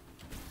stop!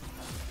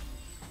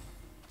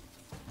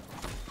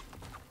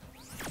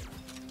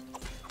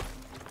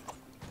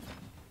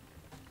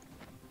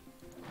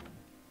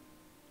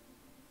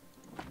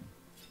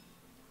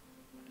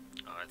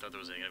 Oh, I thought there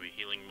was gonna be a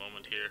healing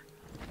moment here.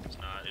 It's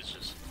not, it's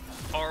just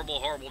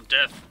horrible, horrible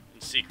death in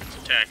Secrets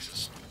of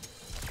Taxes.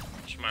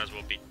 Which might as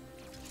well be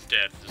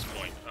death at this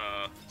point.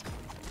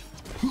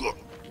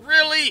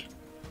 Really?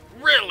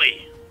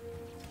 Really?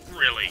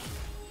 Really?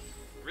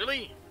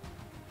 Really?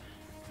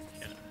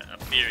 I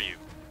fear you.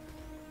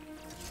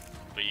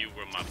 But you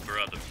were my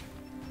brother.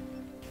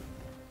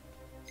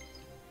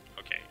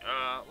 Okay,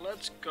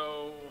 let's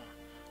go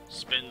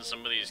spend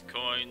some of these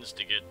coins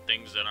to get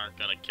things that aren't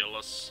gonna kill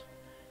us.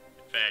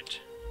 In fact,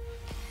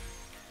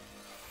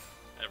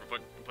 Never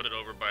put it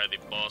over by the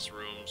boss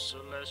room, so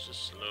let's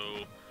just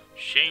slow,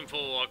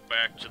 shameful walk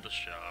back to the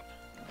shop.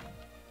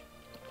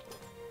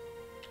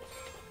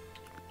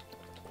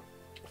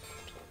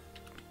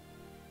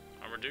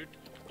 Armor dude?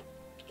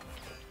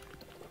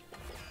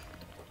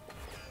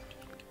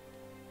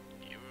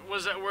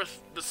 Was that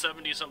worth the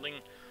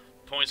 70-something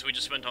points we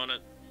just spent on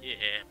it?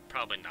 Yeah,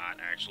 probably not,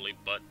 actually,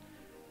 but...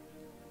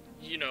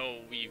 You know,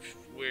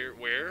 where,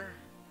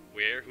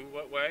 who,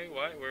 what, why,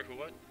 where, who,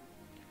 what?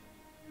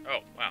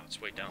 Oh, wow,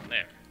 it's way down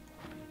there.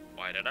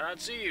 Why did I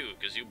not see you?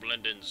 Because you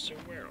blend in so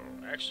well.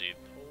 Actually,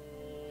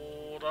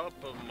 hold up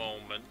a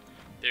moment.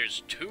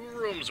 There's 2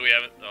 rooms we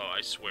haven't... Oh,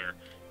 I swear.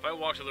 If I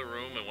walk to the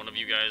room and one of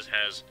you guys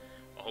has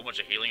a whole bunch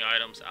of healing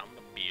items, I'm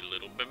gonna be a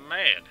little bit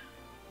mad.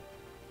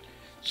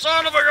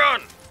 Son of a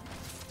gun!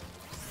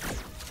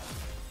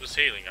 Those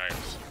healing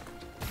items.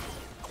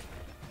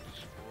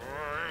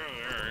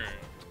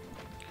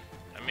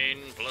 I mean,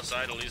 plus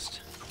side at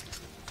least.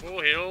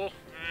 Full heal.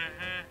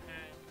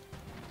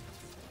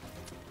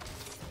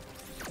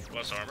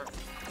 Plus armor.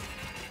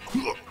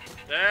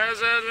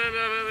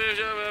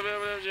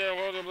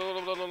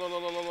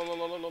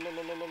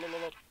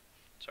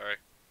 Sorry.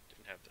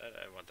 Didn't have that.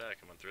 I want that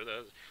coming through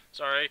that.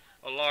 Sorry.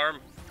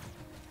 Alarm.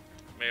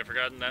 May have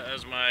forgotten that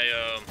as my,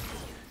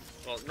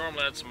 well,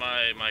 normally that's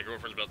my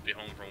girlfriend's about to be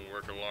home from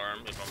work alarm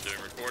if I'm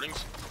doing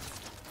recordings.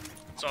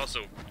 It's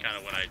also kind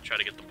of when I try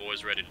to get the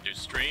boys ready to do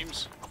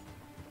streams.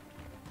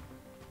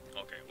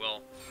 Okay,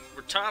 well,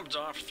 we're topped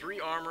off. 3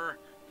 armor,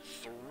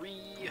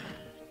 3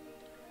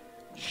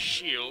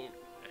 shield.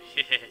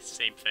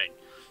 Same thing.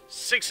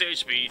 6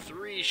 HP,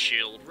 3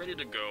 shield, ready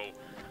to go.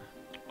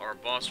 Our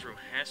boss room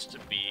has to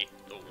be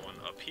the one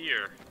up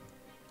here.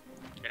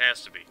 It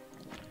has to be.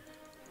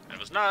 And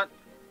if it's not,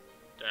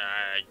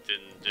 I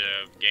didn't,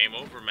 game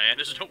over, man.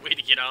 There's no way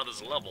to get out of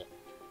this level.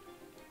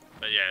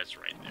 But yeah, it's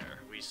right there.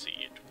 We see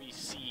it. We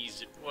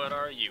seize it. What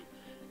are you?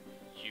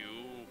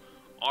 You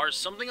are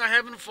something I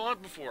haven't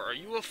fought before. Are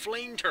you a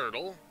flame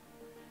turtle?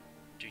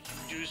 Do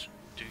you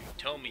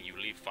tell me you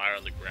leave fire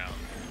on the ground?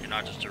 You're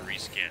not just a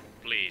reskin.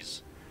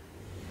 Please.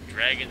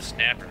 Dragon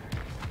snapper.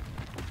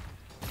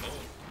 Oh.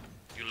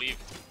 You leave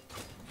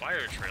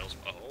fire trails.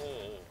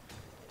 Oh.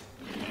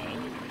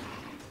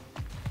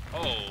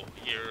 Oh,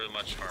 you're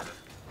much harder.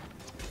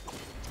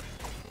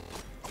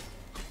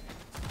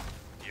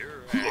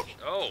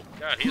 Oh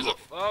god, he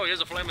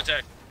has a flame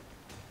attack.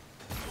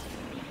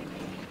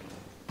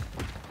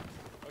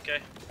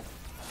 Okay.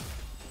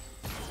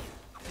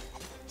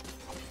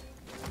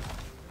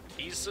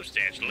 He's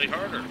substantially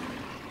harder.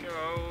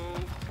 Go,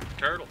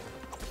 turtle.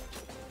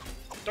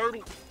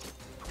 Turtle.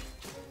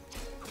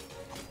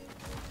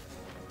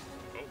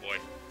 Oh boy.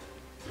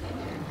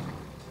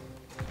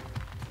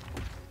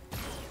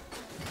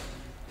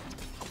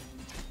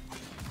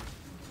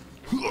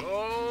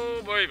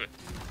 Oh baby.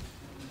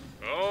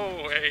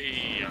 Oh,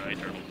 hey, I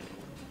turtle.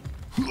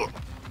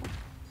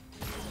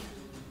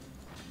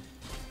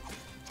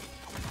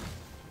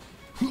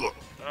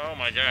 Oh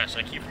my gosh,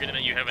 I keep forgetting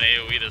that you have an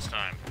AoE this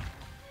time.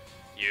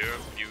 You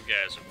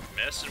guys are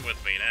messing with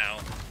me now.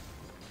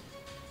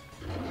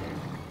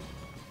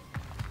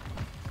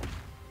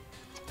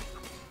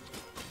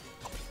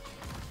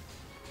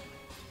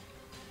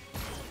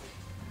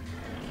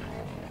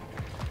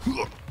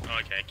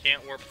 Okay, I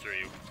can't warp through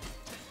you. I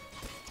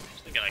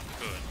was thinking I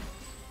could.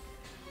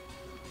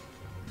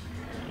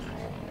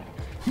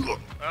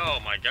 Oh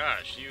my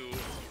gosh, you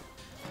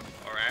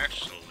are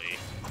actually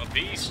a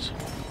beast.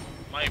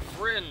 My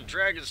friend,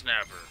 Dragon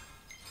Snapper.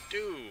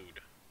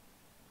 Dude.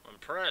 I'm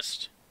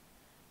impressed.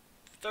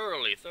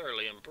 Thoroughly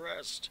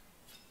impressed.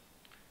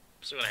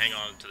 I'm still gonna hang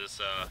on to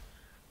this,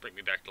 bring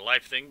me back to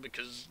life thing,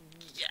 because,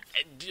 yeah,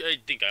 I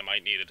think I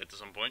might need it at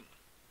some point.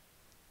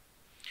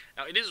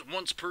 Now, it is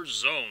once per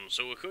zone,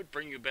 so it could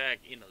bring you back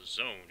in a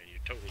zone, and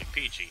you're totally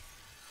peachy.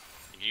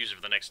 You can use it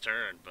for the next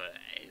turn, but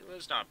hey,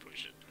 let's not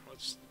push it.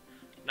 Let's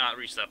not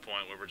reach that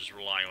point where we're just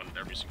relying on it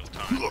every single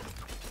time.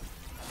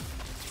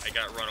 I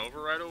got run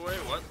over right away?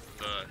 What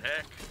the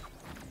heck?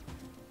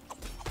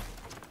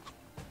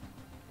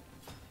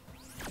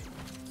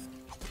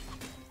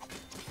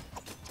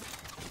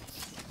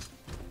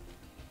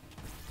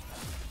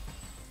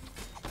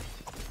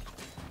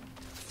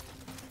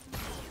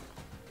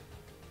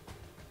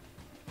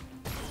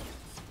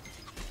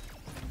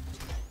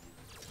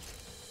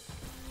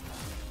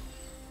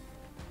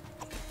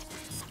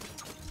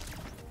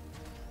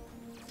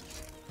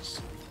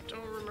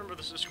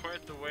 This is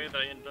quite the way that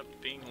I ended up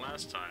being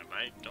last time.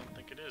 I don't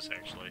think it is,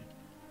 actually.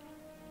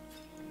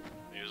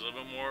 There's a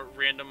little bit more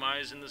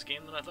randomized in this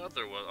game than I thought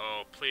there was.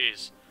 Oh,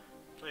 please.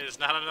 Please,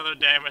 not another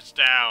damage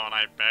down,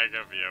 I beg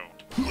of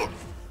you.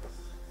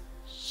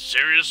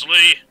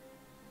 Seriously?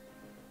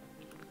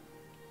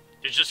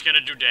 You're just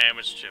gonna do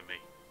damage to me.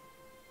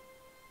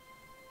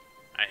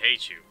 I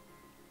hate you.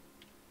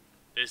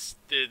 This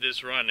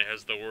run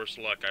has the worst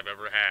luck I've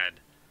ever had.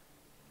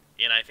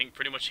 In, I think,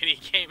 pretty much any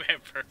game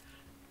ever.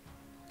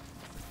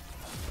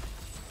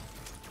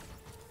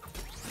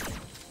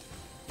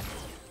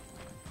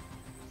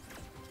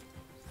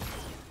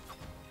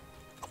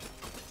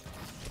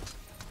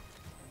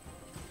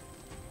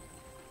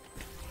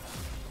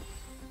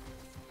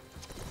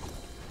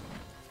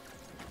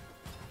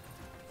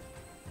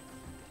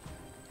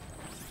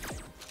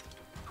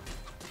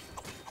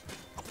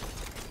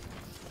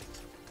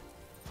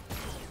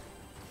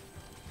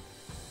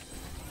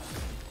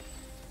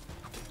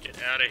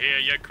 out of here,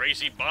 you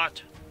crazy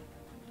bot.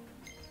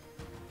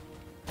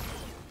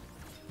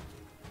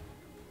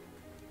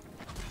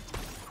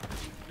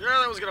 Yeah,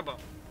 that was gonna bump.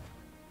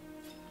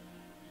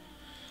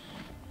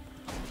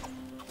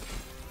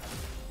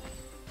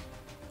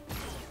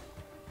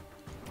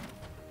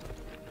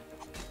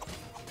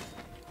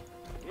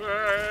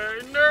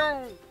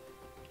 No!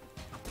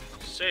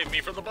 Save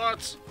me from the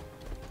bots.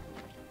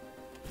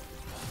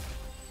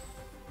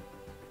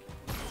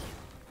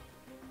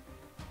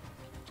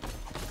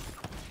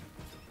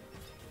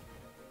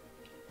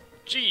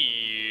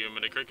 Gee, I'm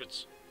in the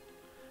crickets.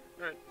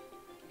 All right,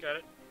 got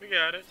it. We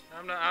got it.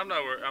 I'm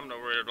not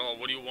worried at all.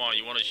 What do you want?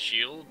 You want a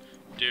shield,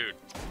 dude?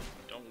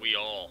 Don't we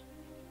all?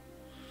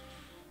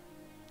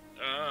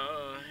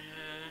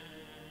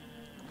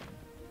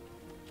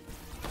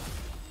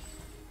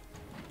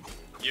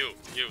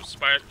 You,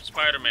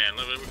 Spider-Man.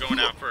 We're going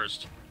out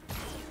first.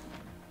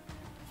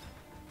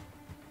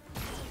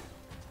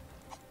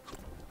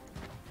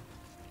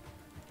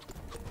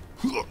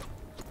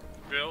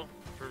 Real?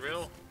 For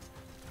real?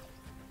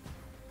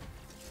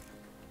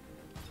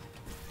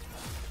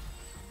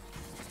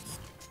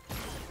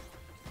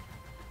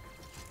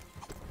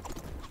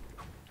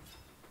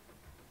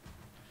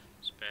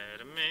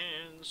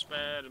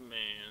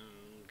 Spider-Man,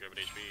 grab an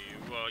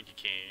HP while you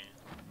can.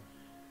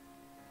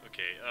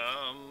 Okay,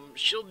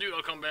 shield dude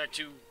I'll come back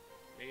to,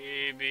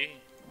 maybe.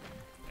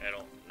 I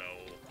don't know.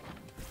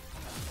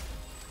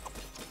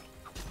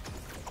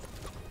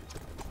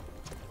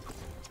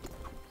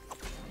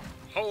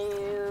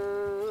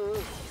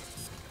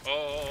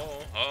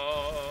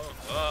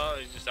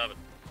 Stop it.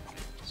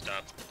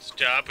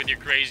 Stop with your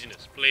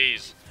craziness,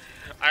 please.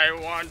 I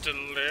want to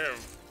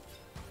live.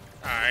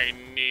 I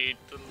need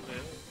to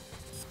live.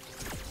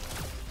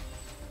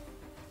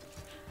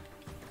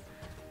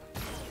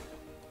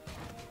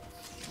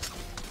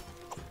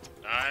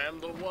 I am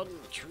the one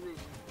true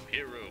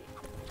hero.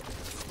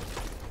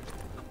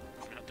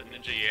 I'm not the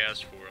ninja you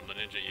asked for, I'm the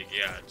ninja you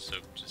got, so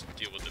just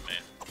deal with it,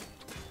 man.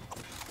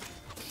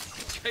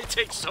 It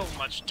takes so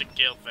much to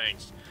kill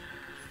things.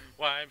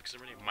 Why? Because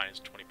I'm only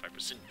minus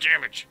 25%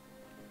 damage.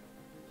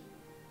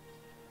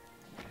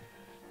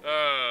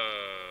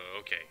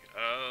 Okay.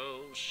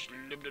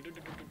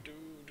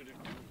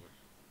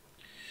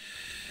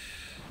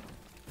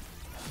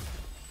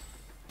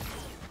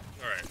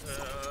 Alright,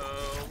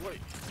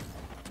 wait.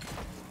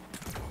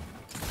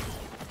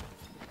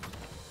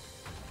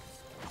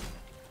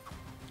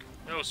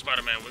 No,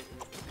 Spider-Man,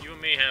 you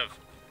and me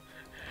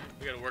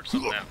we gotta work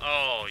something out.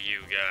 Oh,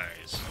 you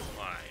guys.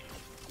 Why?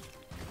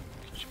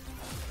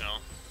 No.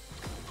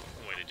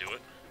 No way to do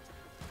it.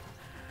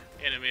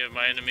 Enemy of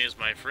my enemy is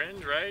my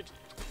friend, right?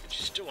 But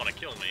you still want to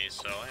kill me,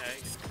 so I...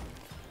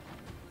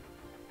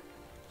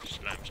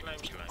 Slime.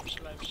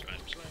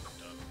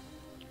 Done.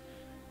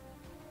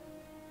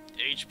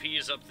 HP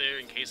is up there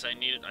in case I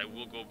need it. I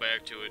will go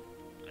back to it.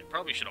 I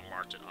probably should have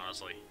marked it,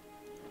 honestly.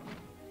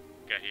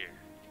 Got here.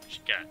 What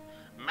you got?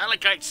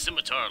 Malachite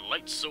Scimitar,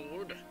 light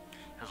sword.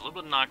 Has a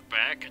little bit of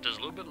knockback. Does a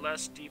little bit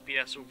less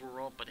DPS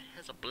overall, but it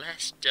has a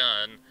blast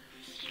stun.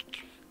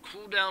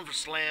 Cooldown for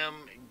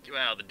slam.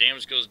 Wow, the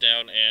damage goes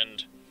down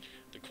and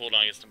the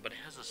cooldown gets done, but it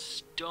has a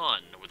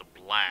stun with a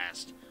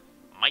blast.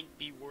 Might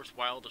be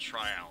worthwhile to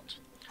try out.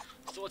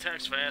 Still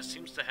attacks fast.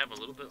 Seems to have a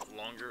little bit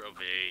longer of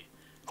a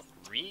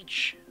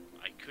reach.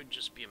 I could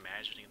just be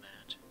imagining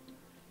that.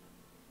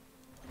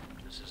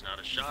 This is not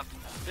a shop.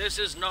 This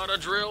is not a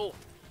drill.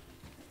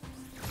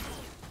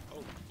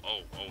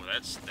 Oh,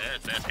 that's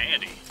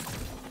handy.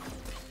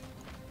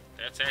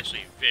 That's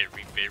actually very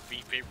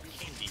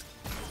handy.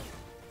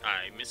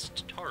 I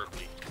missed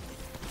terribly.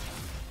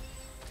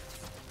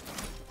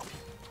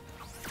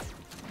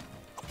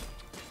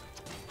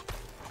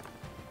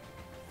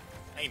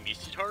 I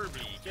missed it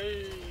horribly.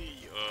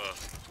 Yay!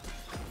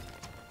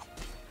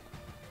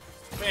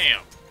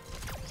 Bam!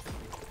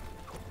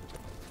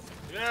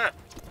 Yeah!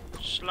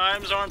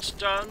 Slimes aren't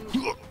stunned.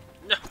 No!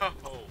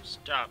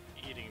 Stop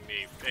eating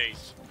me,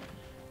 face.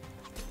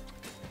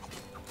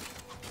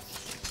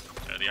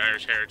 The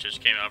Irish heritage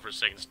came out for a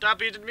second.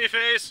 Stop eating me,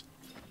 face!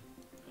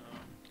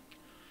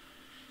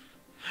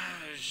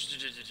 I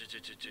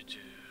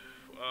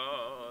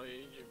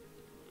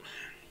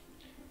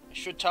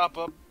should top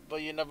up,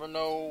 but you never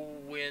know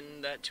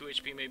when that 2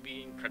 HP may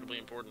be incredibly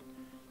important.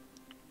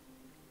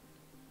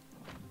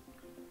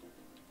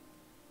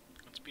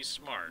 Let's be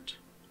smart.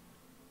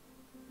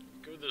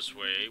 Go this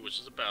way, which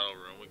is a battle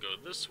room. We go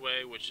this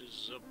way, which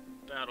is a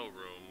battle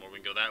room. Or we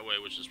can go that way,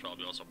 which is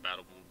probably also a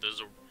battle room.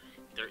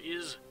 There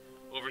is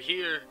over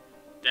here,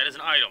 that is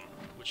an item,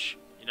 which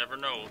you never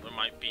know. There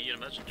might be a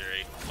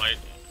legendary light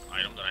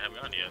item that I haven't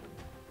gotten yet.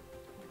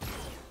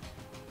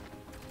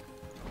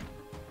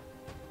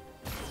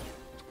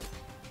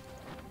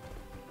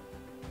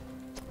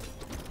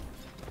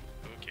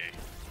 Okay.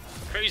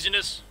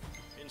 Craziness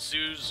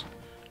ensues.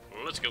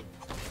 Let's go.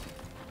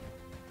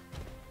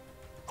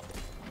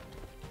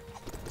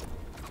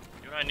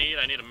 You know what I need?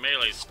 I need a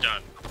melee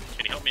stun.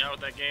 Can you help me out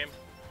with that game?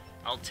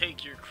 I'll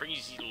take your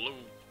crazy low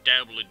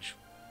dabblage.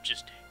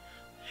 Just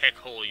heck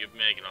hole you're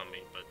making on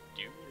me, but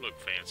you look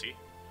fancy.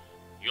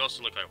 You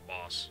also look like a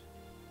boss.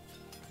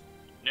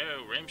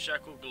 No,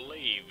 Ramshackle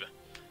Glaive.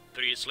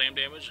 38 slam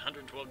damage,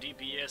 112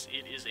 DPS.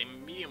 It is a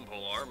medium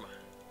polearm.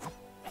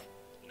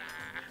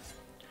 Nah.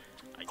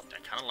 I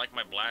kind of like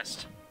my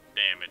blast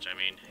damage. I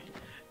mean,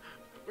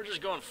 we're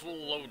just going full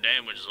low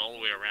damage all the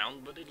way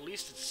around, but at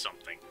least it's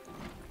something.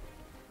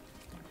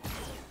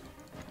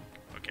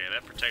 Okay,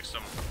 that protects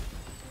them.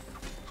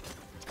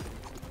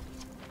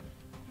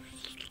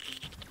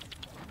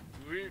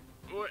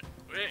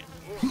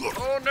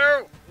 Oh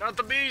no! Not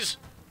the bees!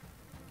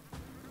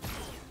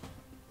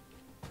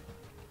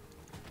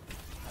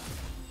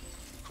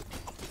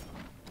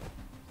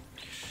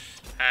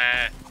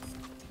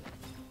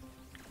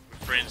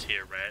 We're friends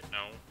here, right?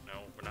 No,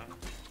 we're not.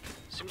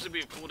 Seems to be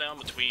a cooldown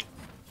between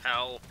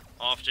how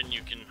often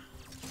you can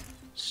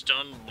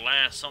stun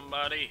blast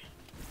somebody.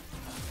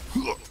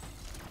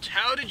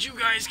 How did you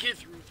guys get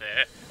through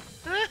that?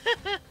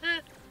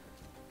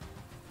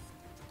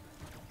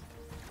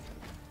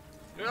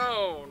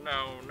 No.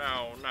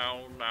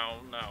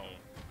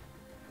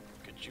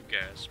 Could you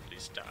guys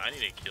please stop? I need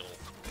to kill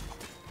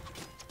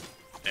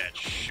that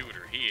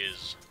shooter. He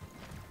is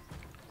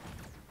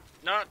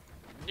not...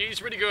 He's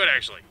pretty good,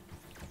 actually.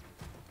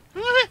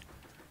 Oh,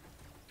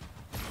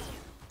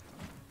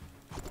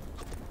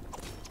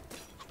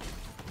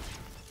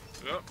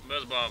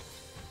 buzz bomb.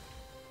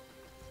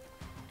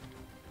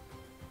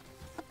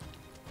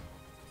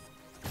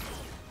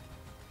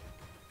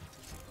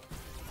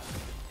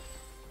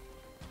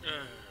 The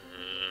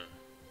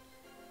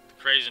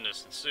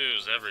craziness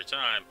ensues every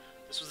time.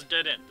 This was a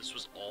dead end. This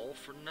was all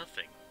for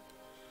nothing.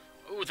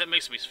 Oh, that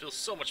makes me feel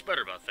so much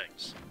better about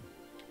things.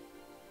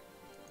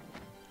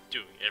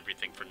 Doing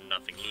everything for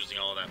nothing, losing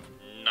all that for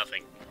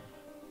nothing.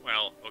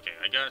 Well, okay,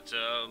 I got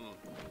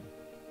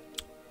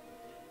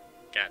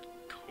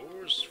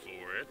cores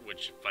for it,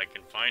 which if I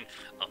can find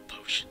a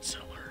potion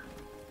seller,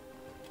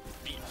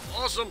 be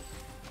awesome.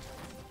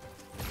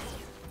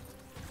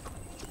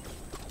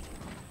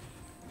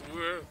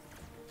 Whoa.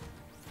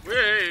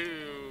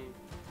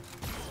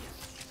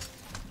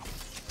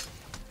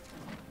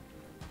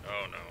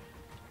 Oh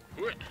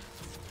no. What?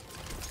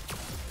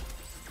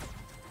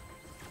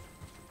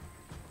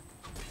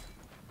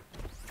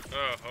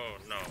 Oh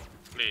no.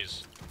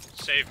 Please.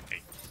 Save me.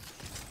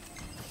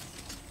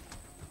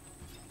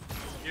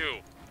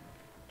 You.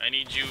 I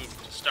need you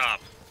to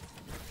stop.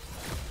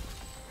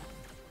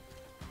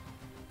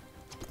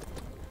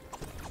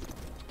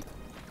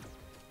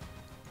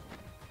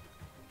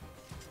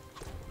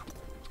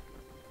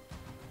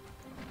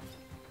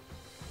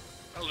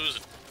 I'll lose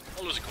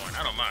a coin.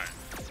 I don't mind.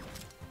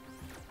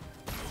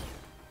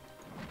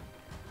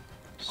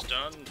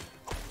 Stunned.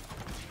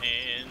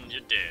 And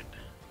you're dead.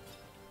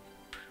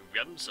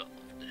 Problem solved.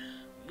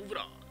 Move it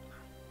on.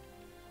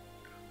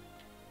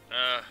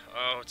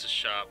 Oh, it's a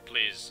shop,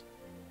 please.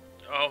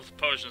 Oh, the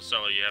potion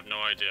seller, you have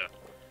no idea.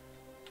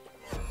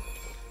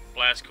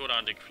 Blast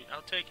cooldown decrease.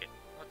 I'll take it.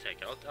 I'll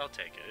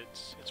take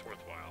it. It's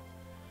worthwhile.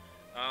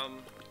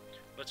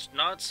 Let's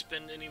not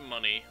spend any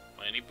money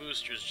on any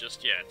boosters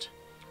just yet.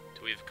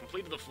 Till we've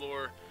completed the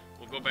floor,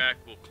 we'll go back,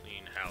 we'll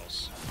clean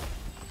house.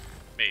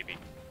 Maybe.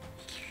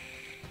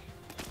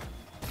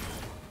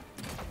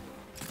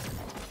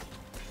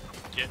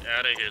 Get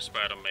out of here,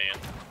 Spider-Man.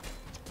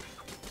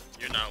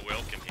 You're not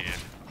welcome here.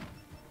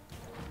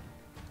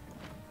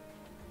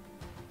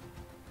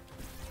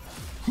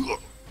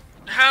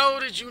 How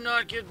did you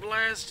not get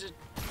blasted?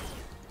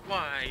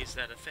 Why is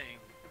that a thing?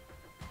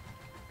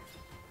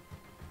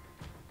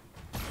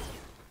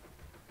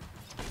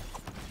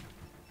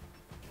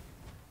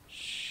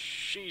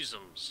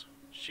 Sheezums.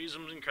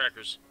 Sheezums and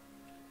crackers.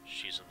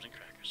 Sheezums and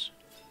crackers.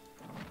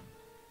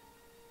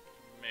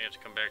 May have to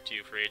come back to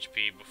you for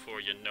HP before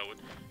you know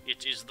it.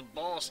 It is the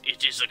boss.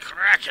 It is a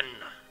kraken.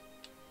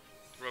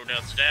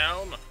 Throwdowns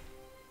down.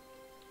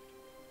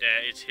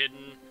 It's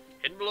hidden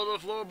below the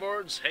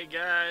floorboards. Hey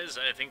guys,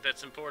 I think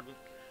that's important.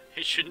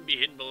 It shouldn't be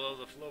hidden below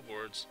the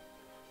floorboards.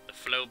 The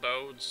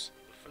flowboards.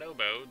 The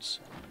flowboards.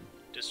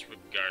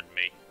 Disregard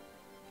me.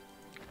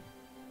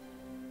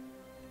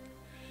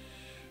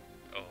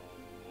 Oh,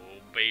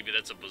 baby,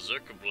 that's a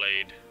berserker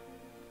blade.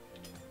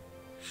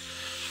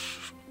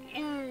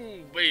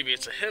 Ooh, baby,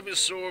 it's a heavy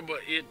sword,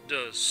 but it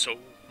does so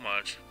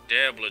much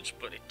damage,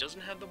 but it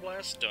doesn't have the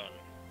blast stun.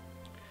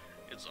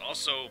 It's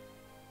also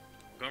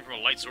going from a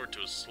light sword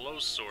to a slow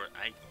sword.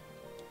 I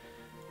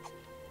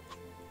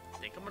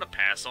think I'm gonna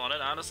pass on it,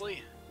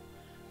 honestly.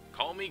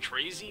 Call me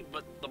crazy,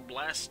 but the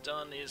blast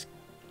stun is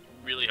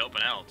really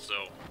helping out,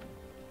 so.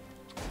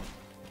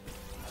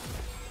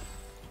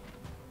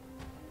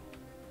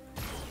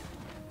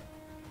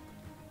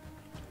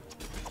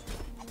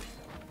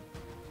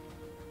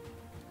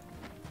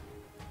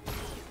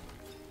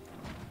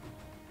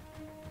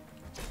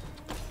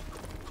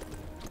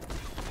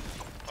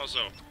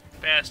 Also,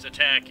 fast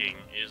attacking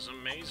is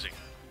amazing.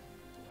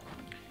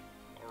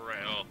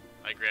 Alright, oh,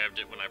 I grabbed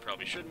it when I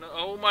probably shouldn't have.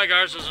 Oh my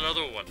gosh, there's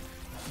another one.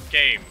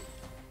 Game.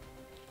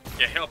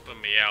 You're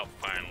helping me out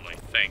finally.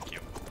 Thank you.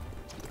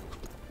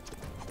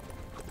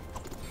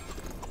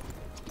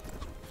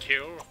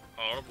 kill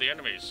all of the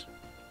enemies.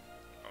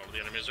 All of the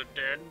enemies are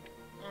dead.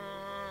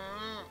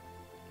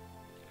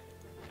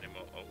 Any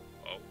more?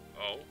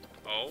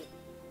 Oh.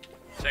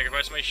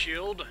 Sacrifice my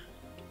shield.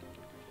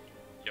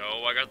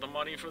 Yo, I got the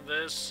money for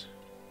this.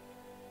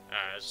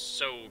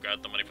 So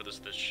got the money for this.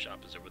 This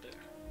shop is over there.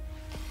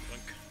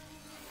 Blink.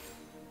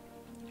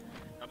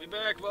 I'll be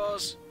back,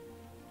 boss.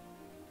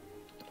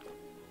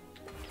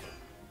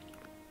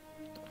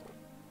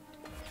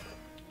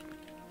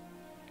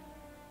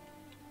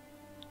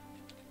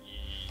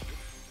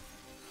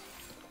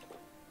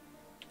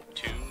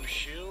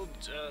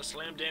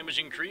 Slam damage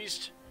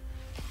increased.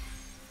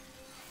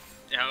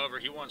 However,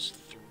 he wants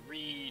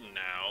 3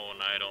 now,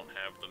 and I don't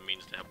have the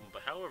means to help him.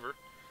 But however,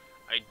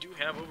 I do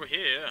have over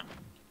here.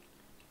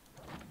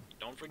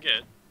 Don't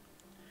forget,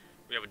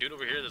 we have a dude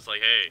over here that's like,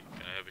 "Hey,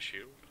 can I have a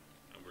shield?"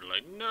 And we're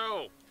like,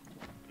 "No."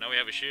 Now we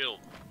have a shield.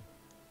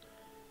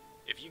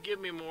 If you give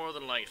me more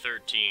than like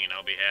 13,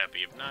 I'll be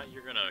happy. If not,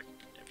 you're gonna.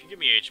 If you give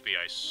me HP,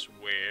 I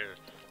swear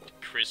to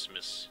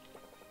Christmas.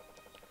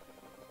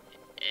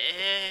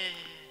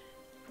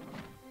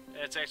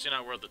 It's actually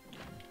not worth it.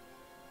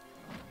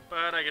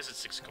 But I guess it's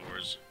 6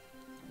 cores.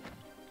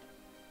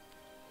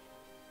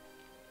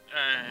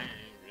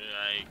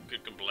 I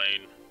could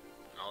complain.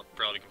 I'll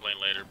probably complain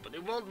later, but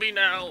it won't be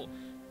now.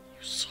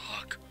 You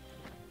suck.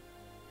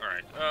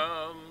 Alright,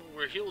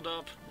 we're healed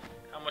up.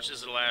 How much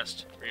is the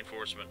last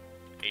reinforcement?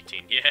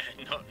 18. Yeah,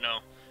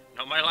 no,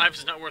 my life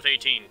is not worth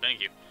 18.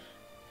 Thank you.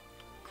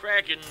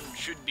 Kraken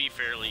should be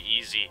fairly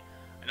easy.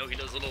 I know he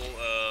does little,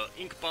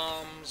 ink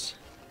bombs.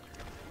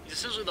 He's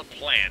essentially the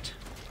plant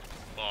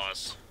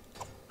boss.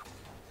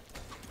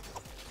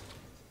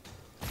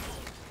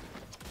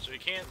 So he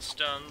can't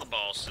stun the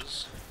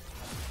bosses.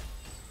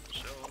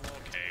 So I'm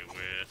okay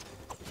with.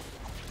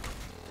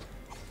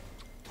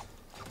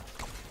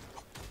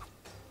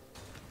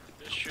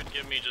 This should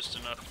give me just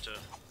enough to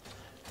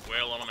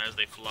wail on them as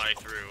they fly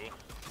through.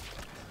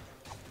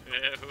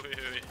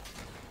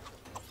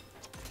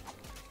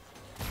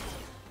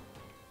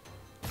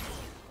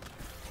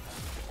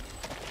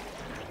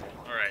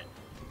 Alright.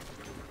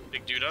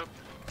 Big dude up.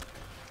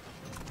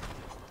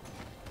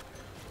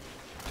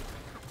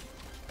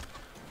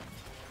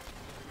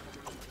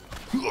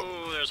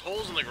 Oh, there's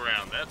holes in the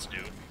ground. That's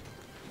new.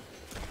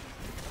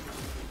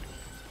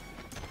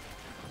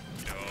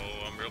 Yo,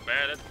 I'm real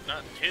bad at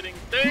not hitting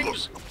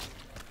things.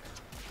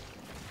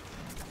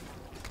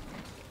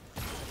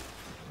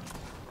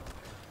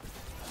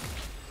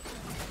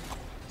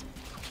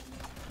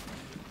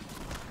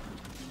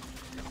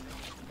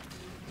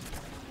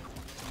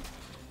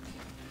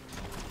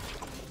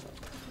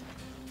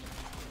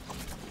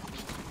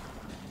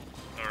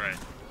 Alright.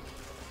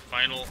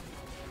 Final.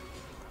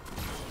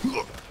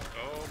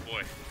 Oh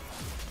boy.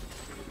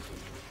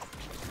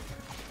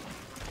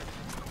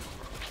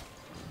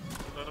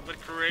 A little bit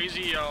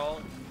crazy,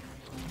 y'all.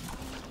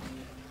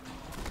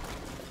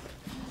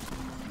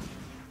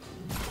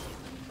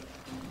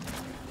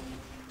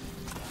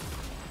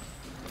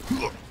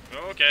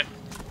 Okay.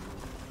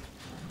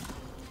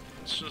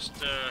 Let's just,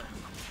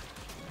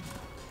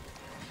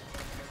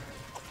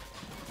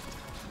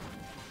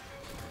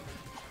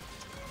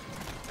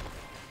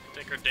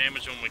 take our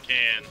damage when we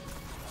can.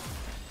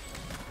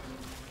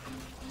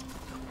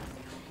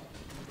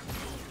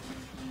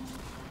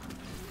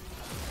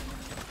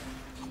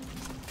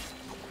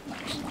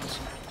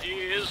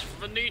 Is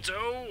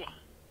finito.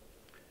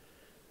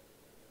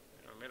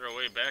 We made our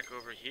way back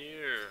over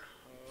here.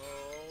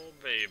 Oh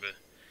baby,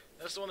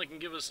 that's the one that can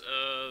give us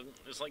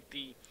it's like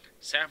the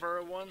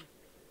sapphire one,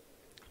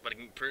 but it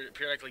can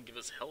periodically give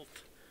us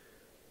health.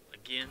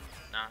 Again,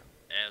 not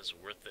as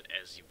worth it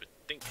as you would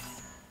think.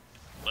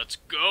 Let's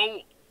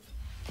go.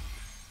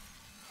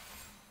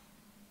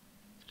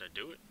 Did I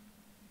do it?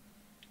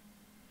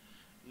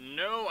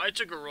 No, I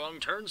took a wrong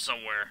turn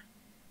somewhere.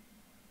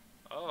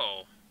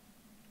 Oh.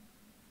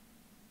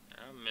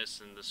 I'm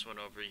missing this one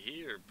over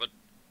here, but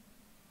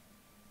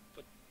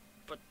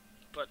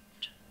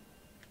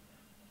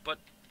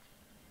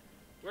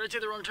where did I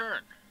take the wrong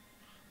turn?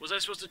 Was I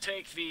supposed to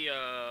take the,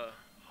 oh,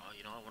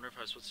 you know, I wonder if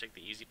I was supposed to take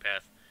the easy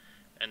path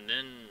and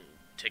then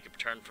take a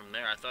turn from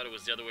there. I thought it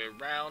was the other way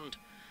around.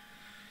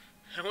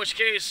 In which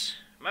case,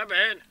 my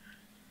bad.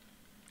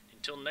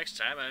 Until next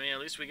time, I mean, at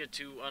least we get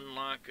to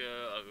unlock,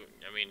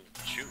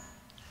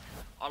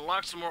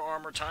 unlock some more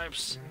armor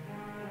types.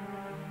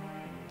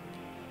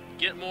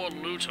 Get more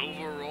loot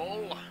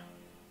overall.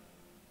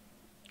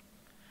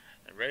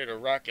 And ready to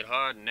rock it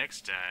hard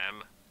next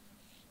time.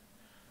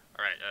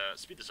 Alright,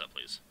 speed this up,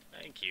 please.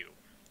 Thank you.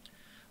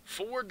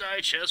 4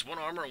 die chests, 1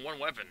 armor, and 1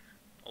 weapon.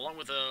 Along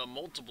with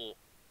multiple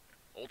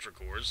ultra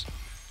cores.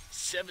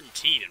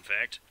 17, in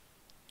fact.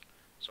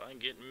 So I can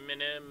get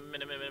many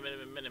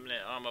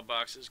armor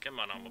boxes. Come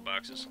on, armor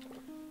boxes.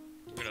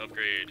 I'm gonna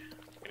upgrade.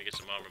 I'm gonna get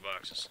some armor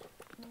boxes.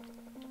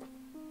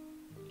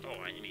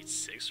 Oh, I need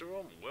 6 of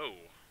them? Whoa.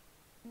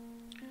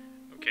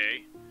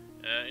 Okay.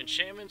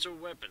 Enchantments or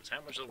weapons?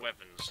 How much are the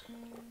weapons?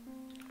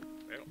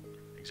 Well,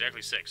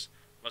 exactly 6.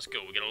 Let's go.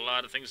 We got a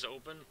lot of things to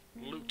open.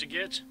 Loot to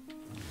get.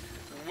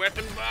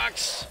 weapon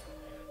box.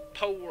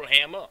 Pole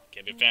hammer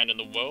can be found in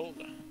the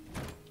world.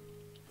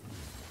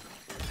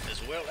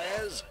 As well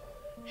as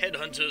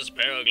Headhunter's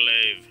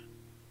Paraglaive.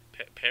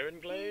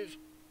 Paranglaive?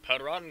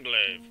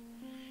 Paranglaive.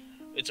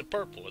 It's a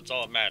purple, it's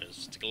all that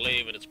matters. It's a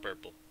glaive and it's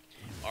purple.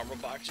 Armor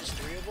boxes,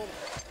 3 of them.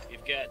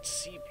 You've got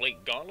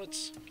C-plate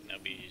gauntlets. Can now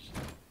be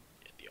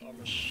at the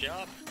armor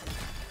shop.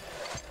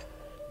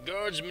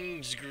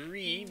 Guardsman's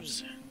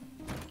greaves.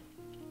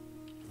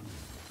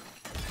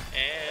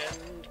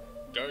 And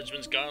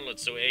Guardsman's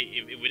gauntlets. So hey,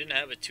 if we didn't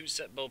have a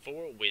 2-set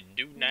before, we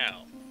do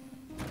now.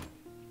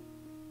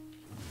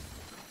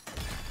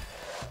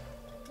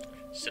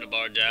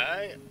 Cinnabar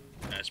dye.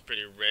 That's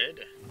pretty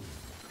red.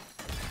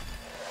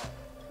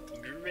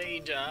 Gray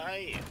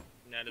dye.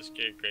 Not as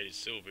great as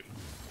silver.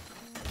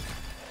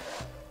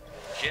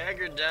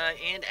 Jagger dye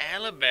and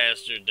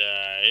alabaster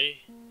dye.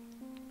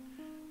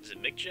 Is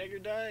it Mick Jagger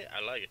dye?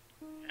 I like it.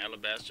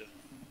 Alabaster.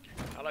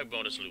 I like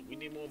bonus loot. We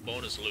need more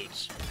bonus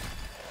loots.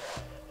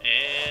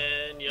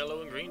 And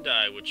yellow and green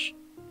dye, which,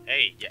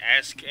 hey, you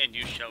ask and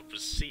you shall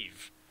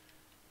receive.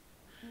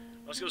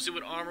 Let's go see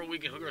what armor we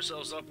can hook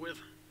ourselves up with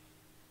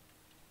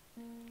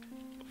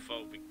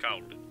before we call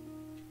it.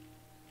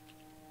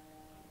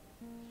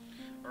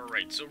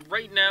 Alright, so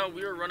right now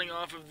we are running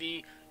off of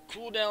the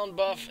cooldown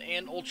buff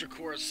and ultra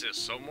core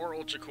assist. So more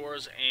ultra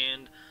cores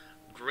and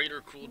greater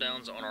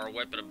cooldowns on our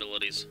weapon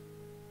abilities.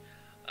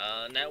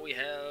 Now we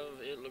have,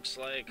 it looks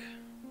like,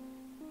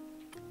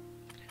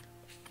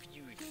 a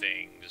few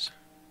things.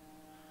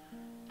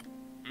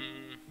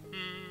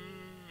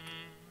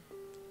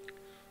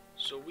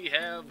 So we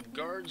have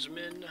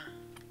guardsmen.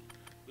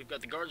 We've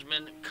got the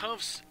guardsmen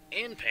cuffs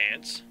and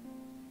pants.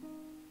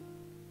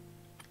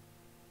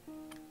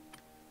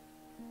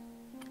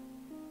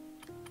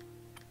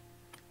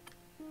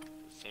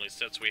 That's the only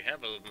sets we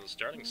have other than the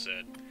starting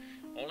set.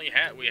 Only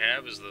hat we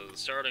have is the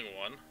starting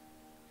one.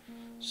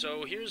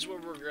 So here's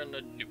what we're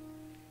gonna do.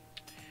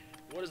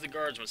 What is the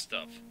guardsman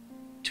stuff?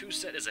 2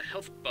 set is a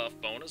health buff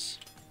bonus.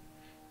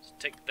 Let's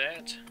take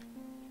that.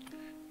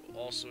 We'll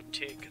also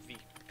take the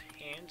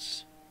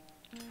pants,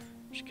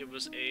 which give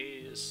us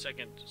a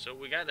second. So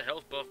we got the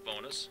health buff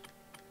bonus,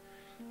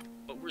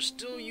 but we're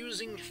still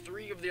using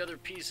 3 of the other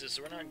pieces.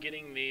 So we're not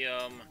getting the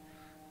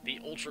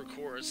ultra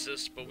core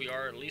assist, but we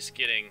are at least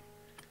getting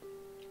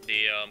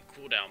the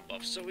cooldown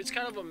buff. So it's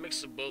kind of a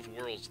mix of both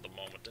worlds at the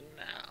moment, and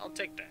I'll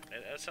take that.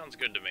 That sounds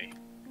good to me.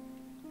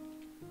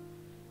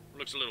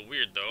 Looks a little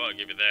weird though, I'll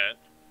give you that.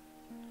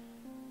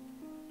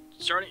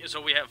 Starting, so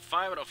we have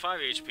 5 out of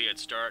 5 HP at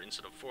start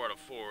instead of 4 out of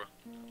 4.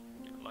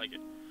 I like it.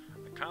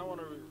 I kind of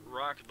want to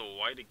rock the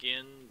white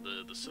again,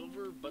 the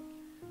silver, but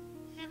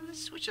yeah,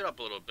 let's switch it up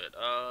a little bit.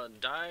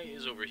 Dye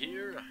is over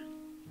here.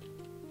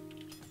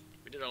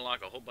 We did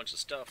unlock a whole bunch of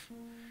stuff.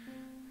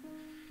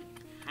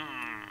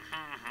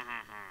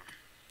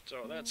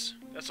 So that's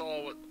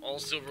all what all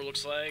silver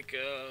looks like.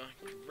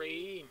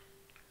 Gray.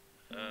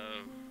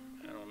 I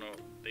don't know.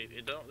 They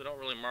don't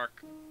really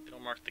mark. They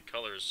don't mark the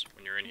colors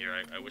when you're in here.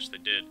 I wish they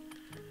did.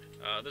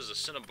 This is a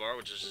cinnabar,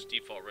 which is just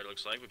default red. It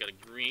looks like we got a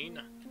green,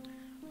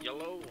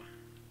 yellow,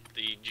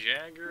 the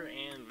Jagger,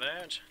 and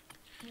that.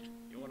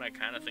 You know what I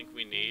kind of think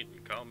we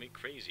need? Call me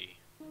crazy.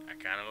 I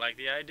kind of like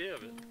the idea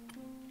of it.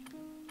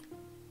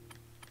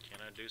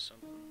 Can I do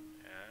something?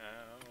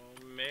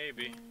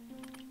 Maybe.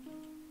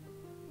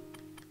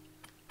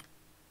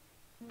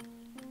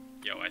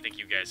 Yo, I think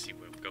you guys see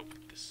where we go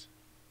with this.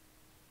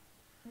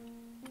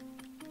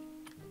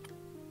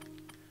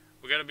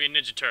 We're gonna be a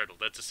Ninja Turtle.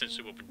 That's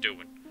essentially what we're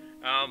doing.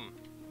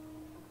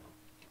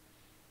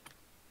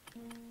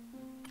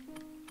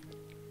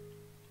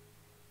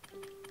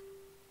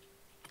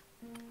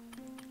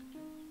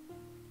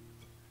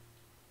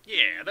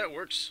 Yeah, that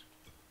works.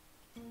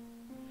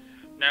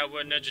 Now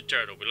we're Ninja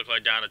Turtle. We look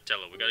like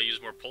Donatello. We gotta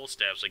use more pole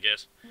staffs, I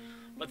guess.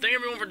 But thank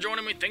everyone for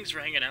joining me. Thanks for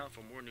hanging out.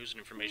 For more news and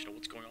information on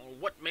what's going on,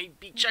 what may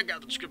be, check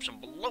out the description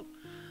below.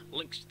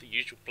 Links to the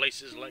usual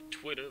places like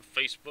Twitter,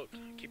 Facebook.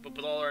 Keep up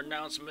with all our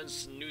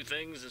announcements, new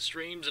things, and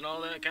streams, and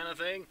all that kind of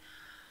thing.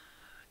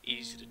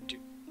 Easy to do.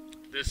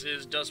 This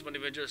is Dustman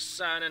Avenger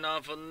signing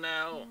off for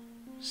now.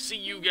 See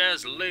you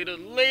guys later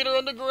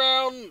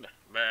underground.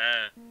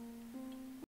 Bye.